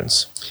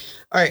 encumbrance.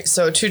 All right,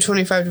 so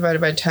 225 divided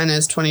by 10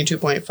 is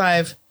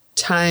 22.5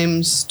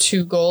 times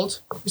 2 gold,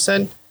 you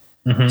said?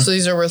 So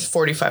these are worth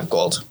 45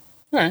 gold.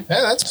 All right.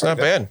 Yeah, that's It's not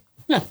bad.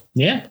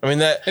 Yeah. I mean,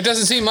 that It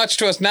doesn't seem much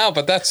to us now,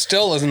 but that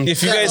still isn't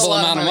if you guys a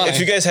amount of money. if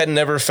you guys had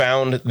never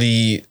found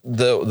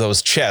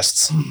those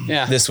chests,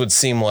 Yeah. this would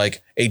seem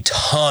like a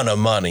ton of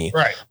money.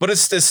 Right. But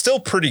it's still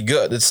pretty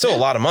good. It's still a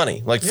lot of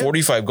money. Like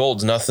 45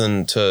 gold's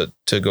nothing to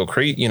go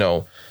create,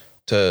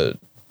 to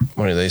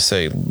what do they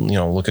say?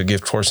 Look a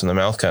gift horse in the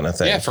mouth kind of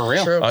thing. Yeah, for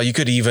real. True. You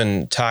could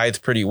even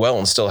tithe pretty well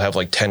and still have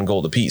like 10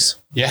 gold apiece.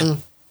 Yeah.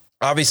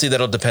 Obviously,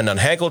 that'll depend on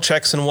haggle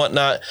checks and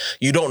whatnot.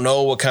 You don't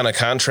know what kind of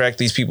contract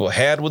these people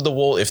had with the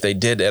wool. If they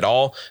did at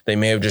all, they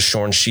may have just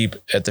shorn sheep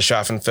at the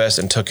Schaffenfest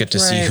and took it to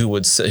see Right.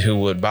 who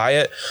would buy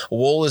it.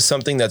 Wool is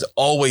something that's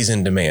always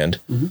in demand.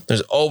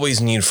 There's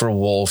always need for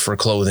wool for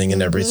clothing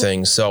and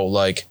everything. So,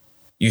 like,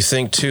 you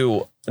think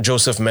too,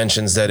 Joseph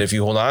mentions that if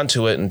you hold on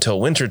to it until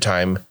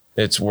wintertime,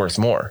 it's worth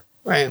more.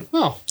 Right.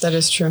 Oh, That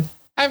is true.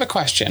 I have a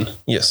question.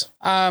 Yes.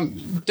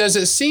 Does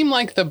it seem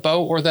like the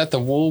boat or that the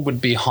wool would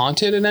be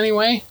haunted in any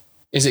way?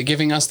 Is it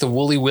giving us the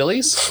woolly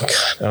willies?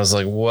 I was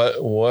like,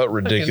 what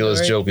ridiculous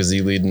Lord. joke is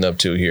he leading up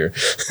to here?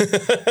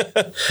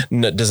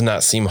 No, it does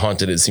not seem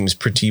haunted. It seems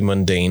pretty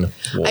mundane.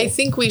 Wool. I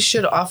think we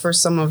should offer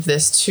some of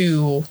this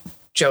to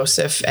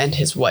Joseph and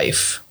his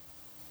wife.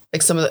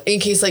 Like some of the, in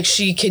case like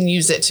she can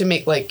use it to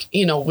make like,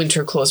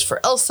 winter clothes for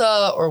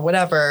Elsa or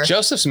whatever.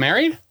 Joseph's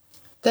married?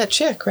 That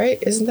chick, right?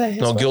 Isn't that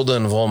his No, wife? Gilda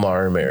and Volmar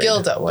are married.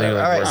 Gilda, They, whatever.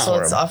 like, All right, work so for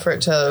let's him. offer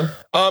it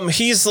to...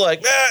 He's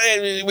like,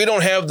 we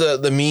don't have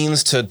the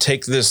means to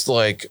take this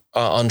like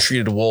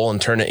untreated wool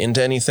and turn it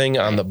into anything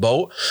on the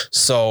boat.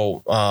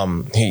 So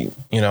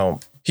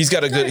he's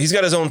got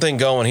his own thing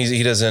going.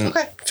 He doesn't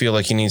feel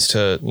like he needs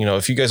to,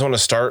 if you guys want to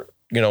start,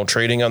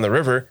 trading on the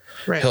river,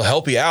 Right. he'll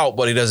help you out,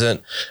 but he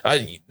doesn't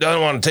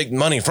want to take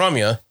money from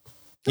you.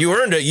 You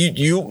earned it.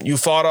 You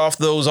fought off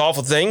those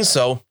awful things,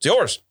 so it's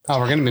yours. Oh,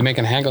 we're going to be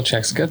making haggle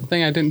checks. Good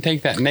thing I didn't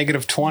take that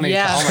 -20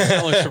 Yeah. to all my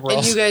fellowship And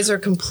rolls. you guys are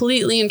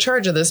completely in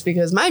charge of this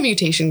because my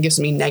mutation gives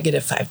me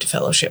 -5 to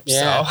fellowship.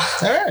 Yeah.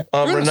 So All right.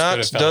 Bruno's good Renat at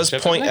does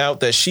fellowship, point isn't he? out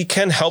that she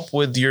can help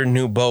with your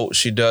new boat.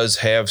 She does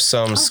have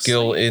some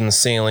skill in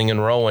sailing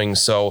and rowing.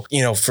 So,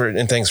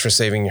 and thanks for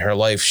saving her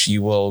life. She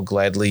will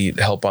gladly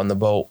help on the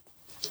boat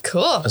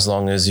cool. as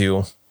long as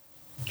you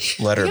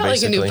let her, I got like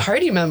a basically. new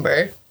party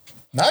member.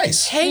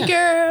 Nice. Hey,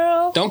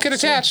 girl. Don't get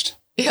attached.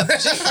 Yep.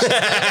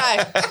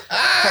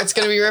 Heart's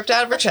going to be ripped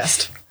out of her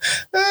chest.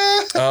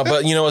 But,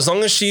 as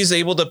long as she's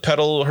able to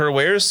peddle her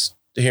wares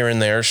here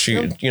and there,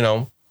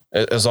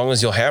 as long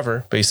as you'll have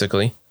her,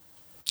 basically.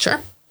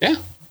 Sure. Yeah.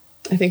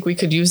 I think we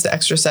could use the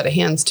extra set of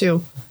hands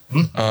too.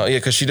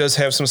 Because she does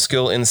have some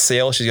skill in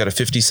sail. She's got a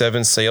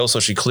 57 sail, so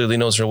she clearly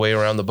knows her way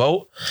around the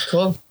boat.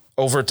 Cool.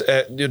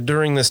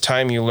 During this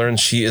time, you learn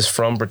she is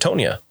from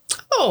Bretonia.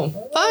 Oh,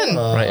 fun.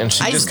 Right, and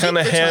she I just speak kind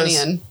of has.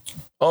 Bretonian.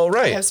 Oh, I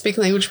right. have speak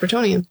language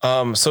Bretonian.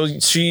 So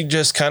she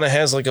just kind of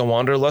has like a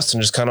wanderlust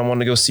and just kind of want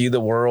to go see the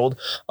world.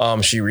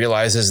 She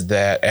realizes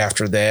that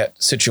after that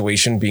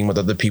situation, being with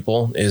other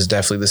people is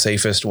definitely the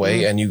safest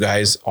way, and you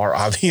guys are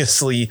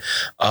obviously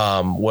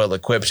well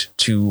equipped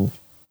to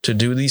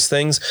do these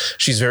things.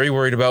 She's very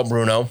worried about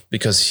Bruno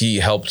because he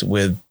helped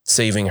with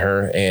saving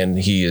her, and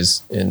he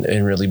is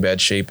in really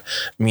bad shape.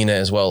 Mina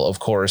as well, of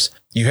course.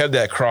 You have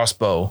that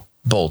crossbow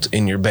bolt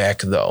in your back,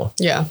 though.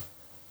 Yeah.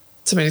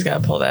 Somebody's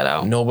got to pull that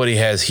out. Nobody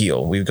has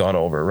heal. We've gone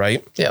over,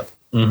 right? Yep.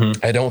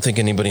 I don't think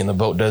anybody in the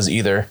boat does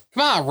either.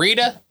 Come on,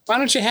 Rita. Why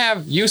don't you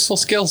have useful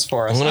skills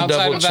for us I'm gonna outside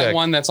double of that check.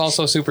 one that's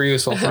also super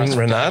useful for us to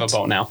Renat? have a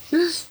boat now?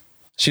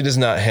 She does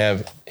not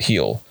have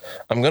heal.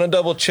 I'm going to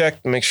double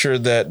check to make sure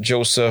that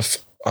Joseph,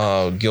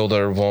 Gilda,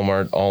 or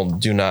Volmar all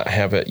do not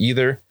have it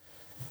either.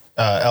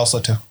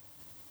 Elsa too.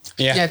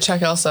 Yeah,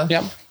 check Elsa.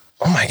 Yep.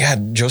 Oh my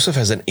God, Joseph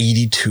has an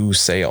 82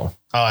 sail.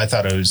 Oh, I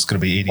thought it was going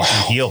to be 82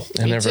 heal.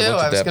 I Me never too. looked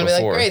I at was that going to be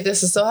like, before. great,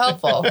 this is so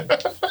helpful.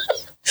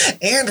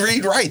 And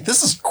read right.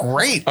 This is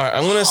great. All right,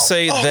 I'm going to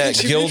say that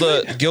did you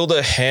read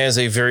Gilda has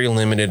a very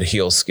limited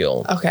heal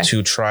skill. Okay.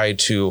 To try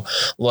to,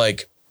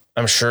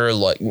 I'm sure,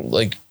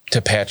 like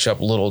to patch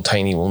up little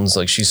tiny wounds.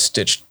 Like she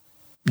stitched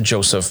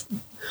Joseph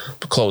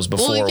clothes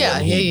before Well, yeah,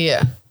 when he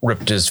yeah.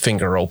 ripped his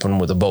finger open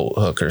with a boat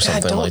hook or God,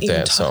 something don't like even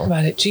that. talk So.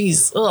 about it.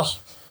 Jeez. Ugh.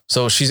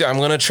 So I'm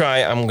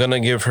going to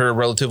give her a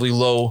relatively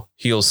low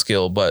heal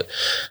skill, but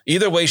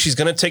either way, she's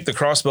going to take the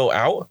crossbow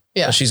out.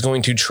 Yeah. And she's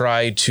going to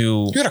try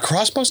to You got a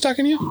crossbow stuck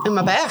in you? In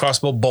my back.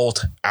 crossbow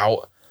bolt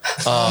out.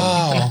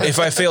 If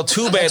I fail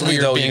too badly,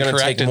 though, you're going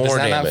to take more Does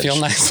that damage. not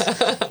feel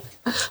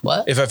nice?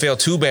 What? If I fail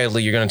too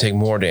badly, you're going to take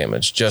more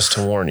damage, just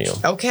to warn you.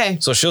 Okay.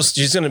 So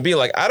she's going to be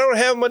like, I don't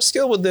have much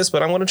skill with this,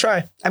 but I'm going to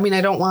try. I mean,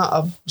 I don't want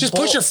a Just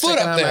bolt put your foot sticking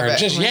up out of my there and back.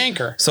 just yank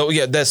her. So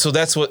yeah, that's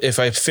what, if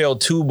I fail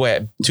too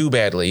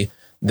badly,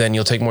 then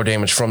you'll take more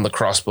damage from the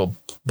crossbow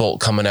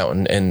bolt coming out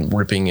and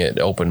ripping it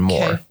open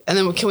more. Okay. And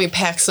then can we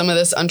pack some of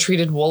this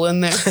untreated wool in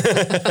there?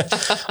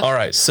 All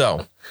right,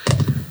 so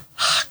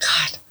Oh,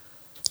 God.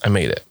 I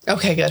made it.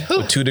 Okay, good.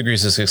 Whew. 2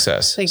 degrees of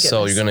success. Thank So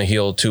goodness. you're going to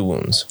heal 2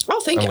 wounds. Oh,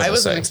 thank I'm you. I gonna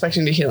wasn't say.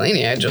 expecting to heal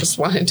any. I just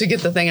wanted to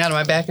get the thing out of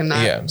my back and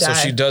not Yeah, die. so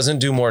she doesn't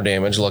do more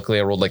damage. Luckily,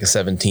 I rolled like a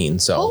 17.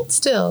 So Hold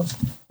still.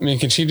 I mean,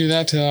 can she do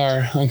that to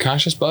our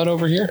unconscious bud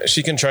over here?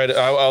 she can try to,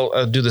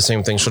 I'll do the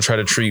same thing. She'll try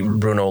to treat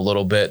Bruno a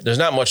little bit. There's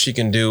not much she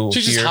can do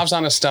She just here. hops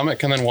on his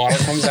stomach and then water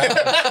comes out.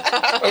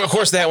 Of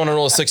course, that one I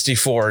rolled a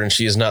 64 and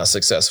she is not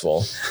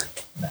successful.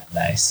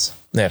 Nice.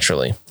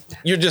 Naturally.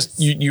 You're just,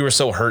 you were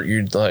so hurt.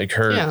 You're like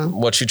her, Yeah.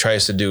 what she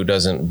tries to do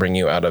doesn't bring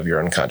you out of your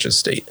unconscious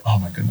state. Oh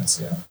my goodness.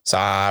 Yeah.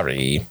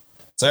 Sorry.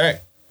 It's all right.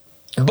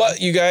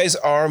 But you guys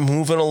are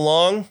moving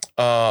along.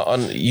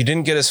 You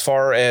didn't get as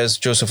far as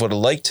Joseph would have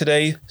liked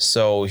today.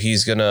 So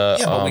he's going to,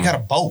 Yeah, but we got a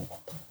boat.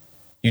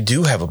 you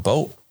do have a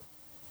boat.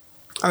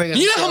 Are we gonna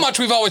You know steal? how much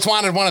we've always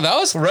wanted one of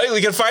those? Right,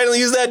 we can finally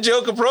use that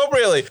joke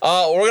appropriately.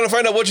 We're going to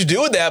find out what you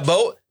do with that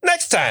boat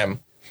next time.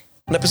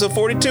 On episode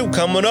 42,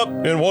 coming up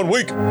in 1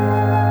 week.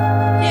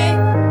 Yay.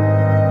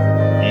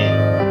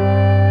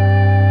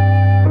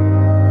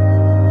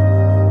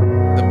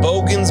 The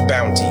Bogan's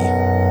Bounty.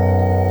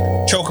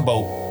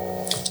 Chocobo.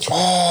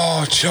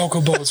 Oh,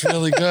 Chocobo's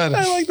really good.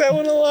 I like that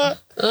one a lot.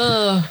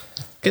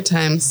 Good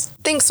times.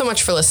 Thanks so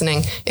much for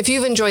listening. If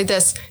you've enjoyed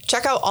this,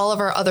 check out all of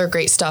our other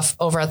great stuff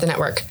over at the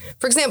network.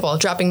 For example,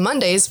 dropping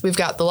Mondays, we've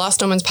got the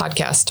Lost Omens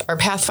podcast, our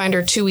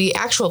Pathfinder 2e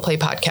actual play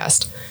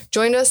podcast.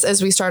 Join us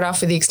as we start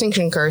off with the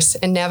Extinction Curse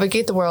and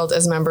navigate the world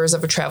as members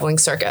of a traveling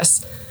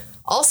circus.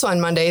 Also on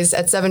Mondays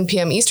at 7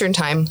 p.m. Eastern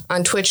Time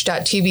on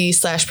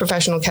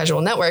twitch.tv/Professional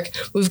Casual Network,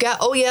 we've got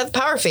Oh Yeah, the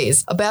Power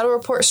Phase, a battle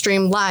report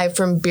stream live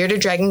from Bearded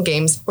Dragon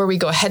Games where we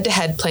go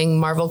head-to-head playing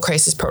Marvel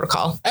Crisis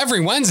Protocol.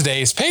 Every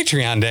Wednesday is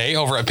Patreon Day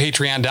over at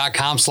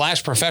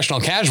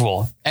patreon.com/Professional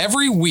Casual.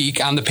 Every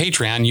week on the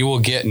Patreon, you will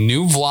get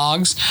new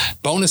vlogs,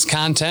 bonus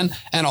content,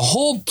 and a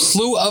whole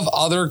slew of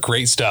other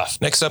great stuff.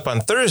 Next up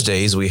on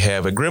Thursdays, we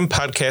have a Grim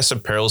Podcast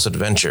of Perilous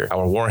Adventure,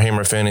 our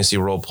Warhammer Fantasy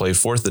Roleplay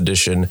 4th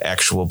Edition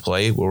actual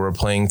play, where we're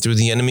playing through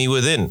The Enemy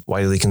Within,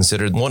 widely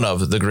considered one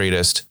of the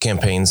greatest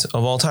campaigns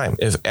of all time.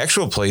 If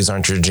actual plays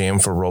aren't your jam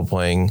for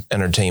role-playing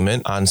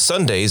entertainment, on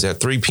Sundays at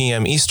 3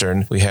 p.m.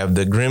 Eastern, we have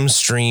the Grim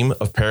Stream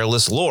of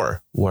Perilous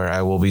Lore, where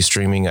I will be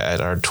streaming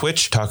at our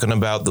Twitch, talking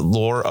about the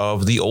lore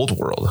of the old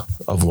world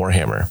of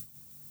Warhammer.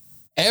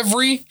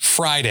 Every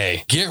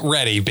Friday, get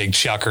ready, big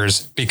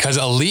chuckers, because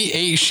Elite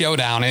 8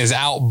 Showdown is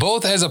out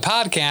both as a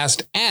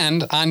podcast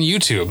and on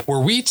YouTube,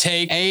 where we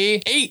take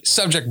a 8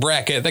 subject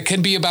bracket that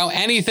can be about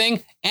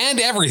anything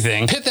and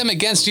everything, pit them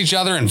against each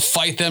other and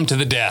fight them to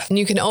the death. And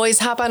you can always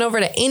hop on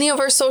over to any of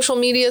our social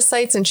media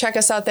sites and check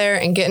us out there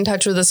and get in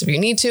touch with us if you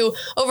need to.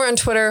 Over on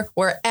Twitter,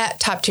 we're at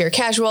Top Tier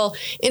Casual.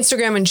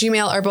 Instagram and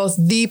Gmail are both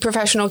The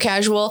Professional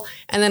Casual.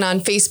 And then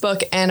on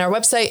Facebook and our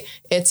website,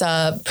 it's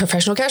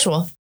Professional Casual.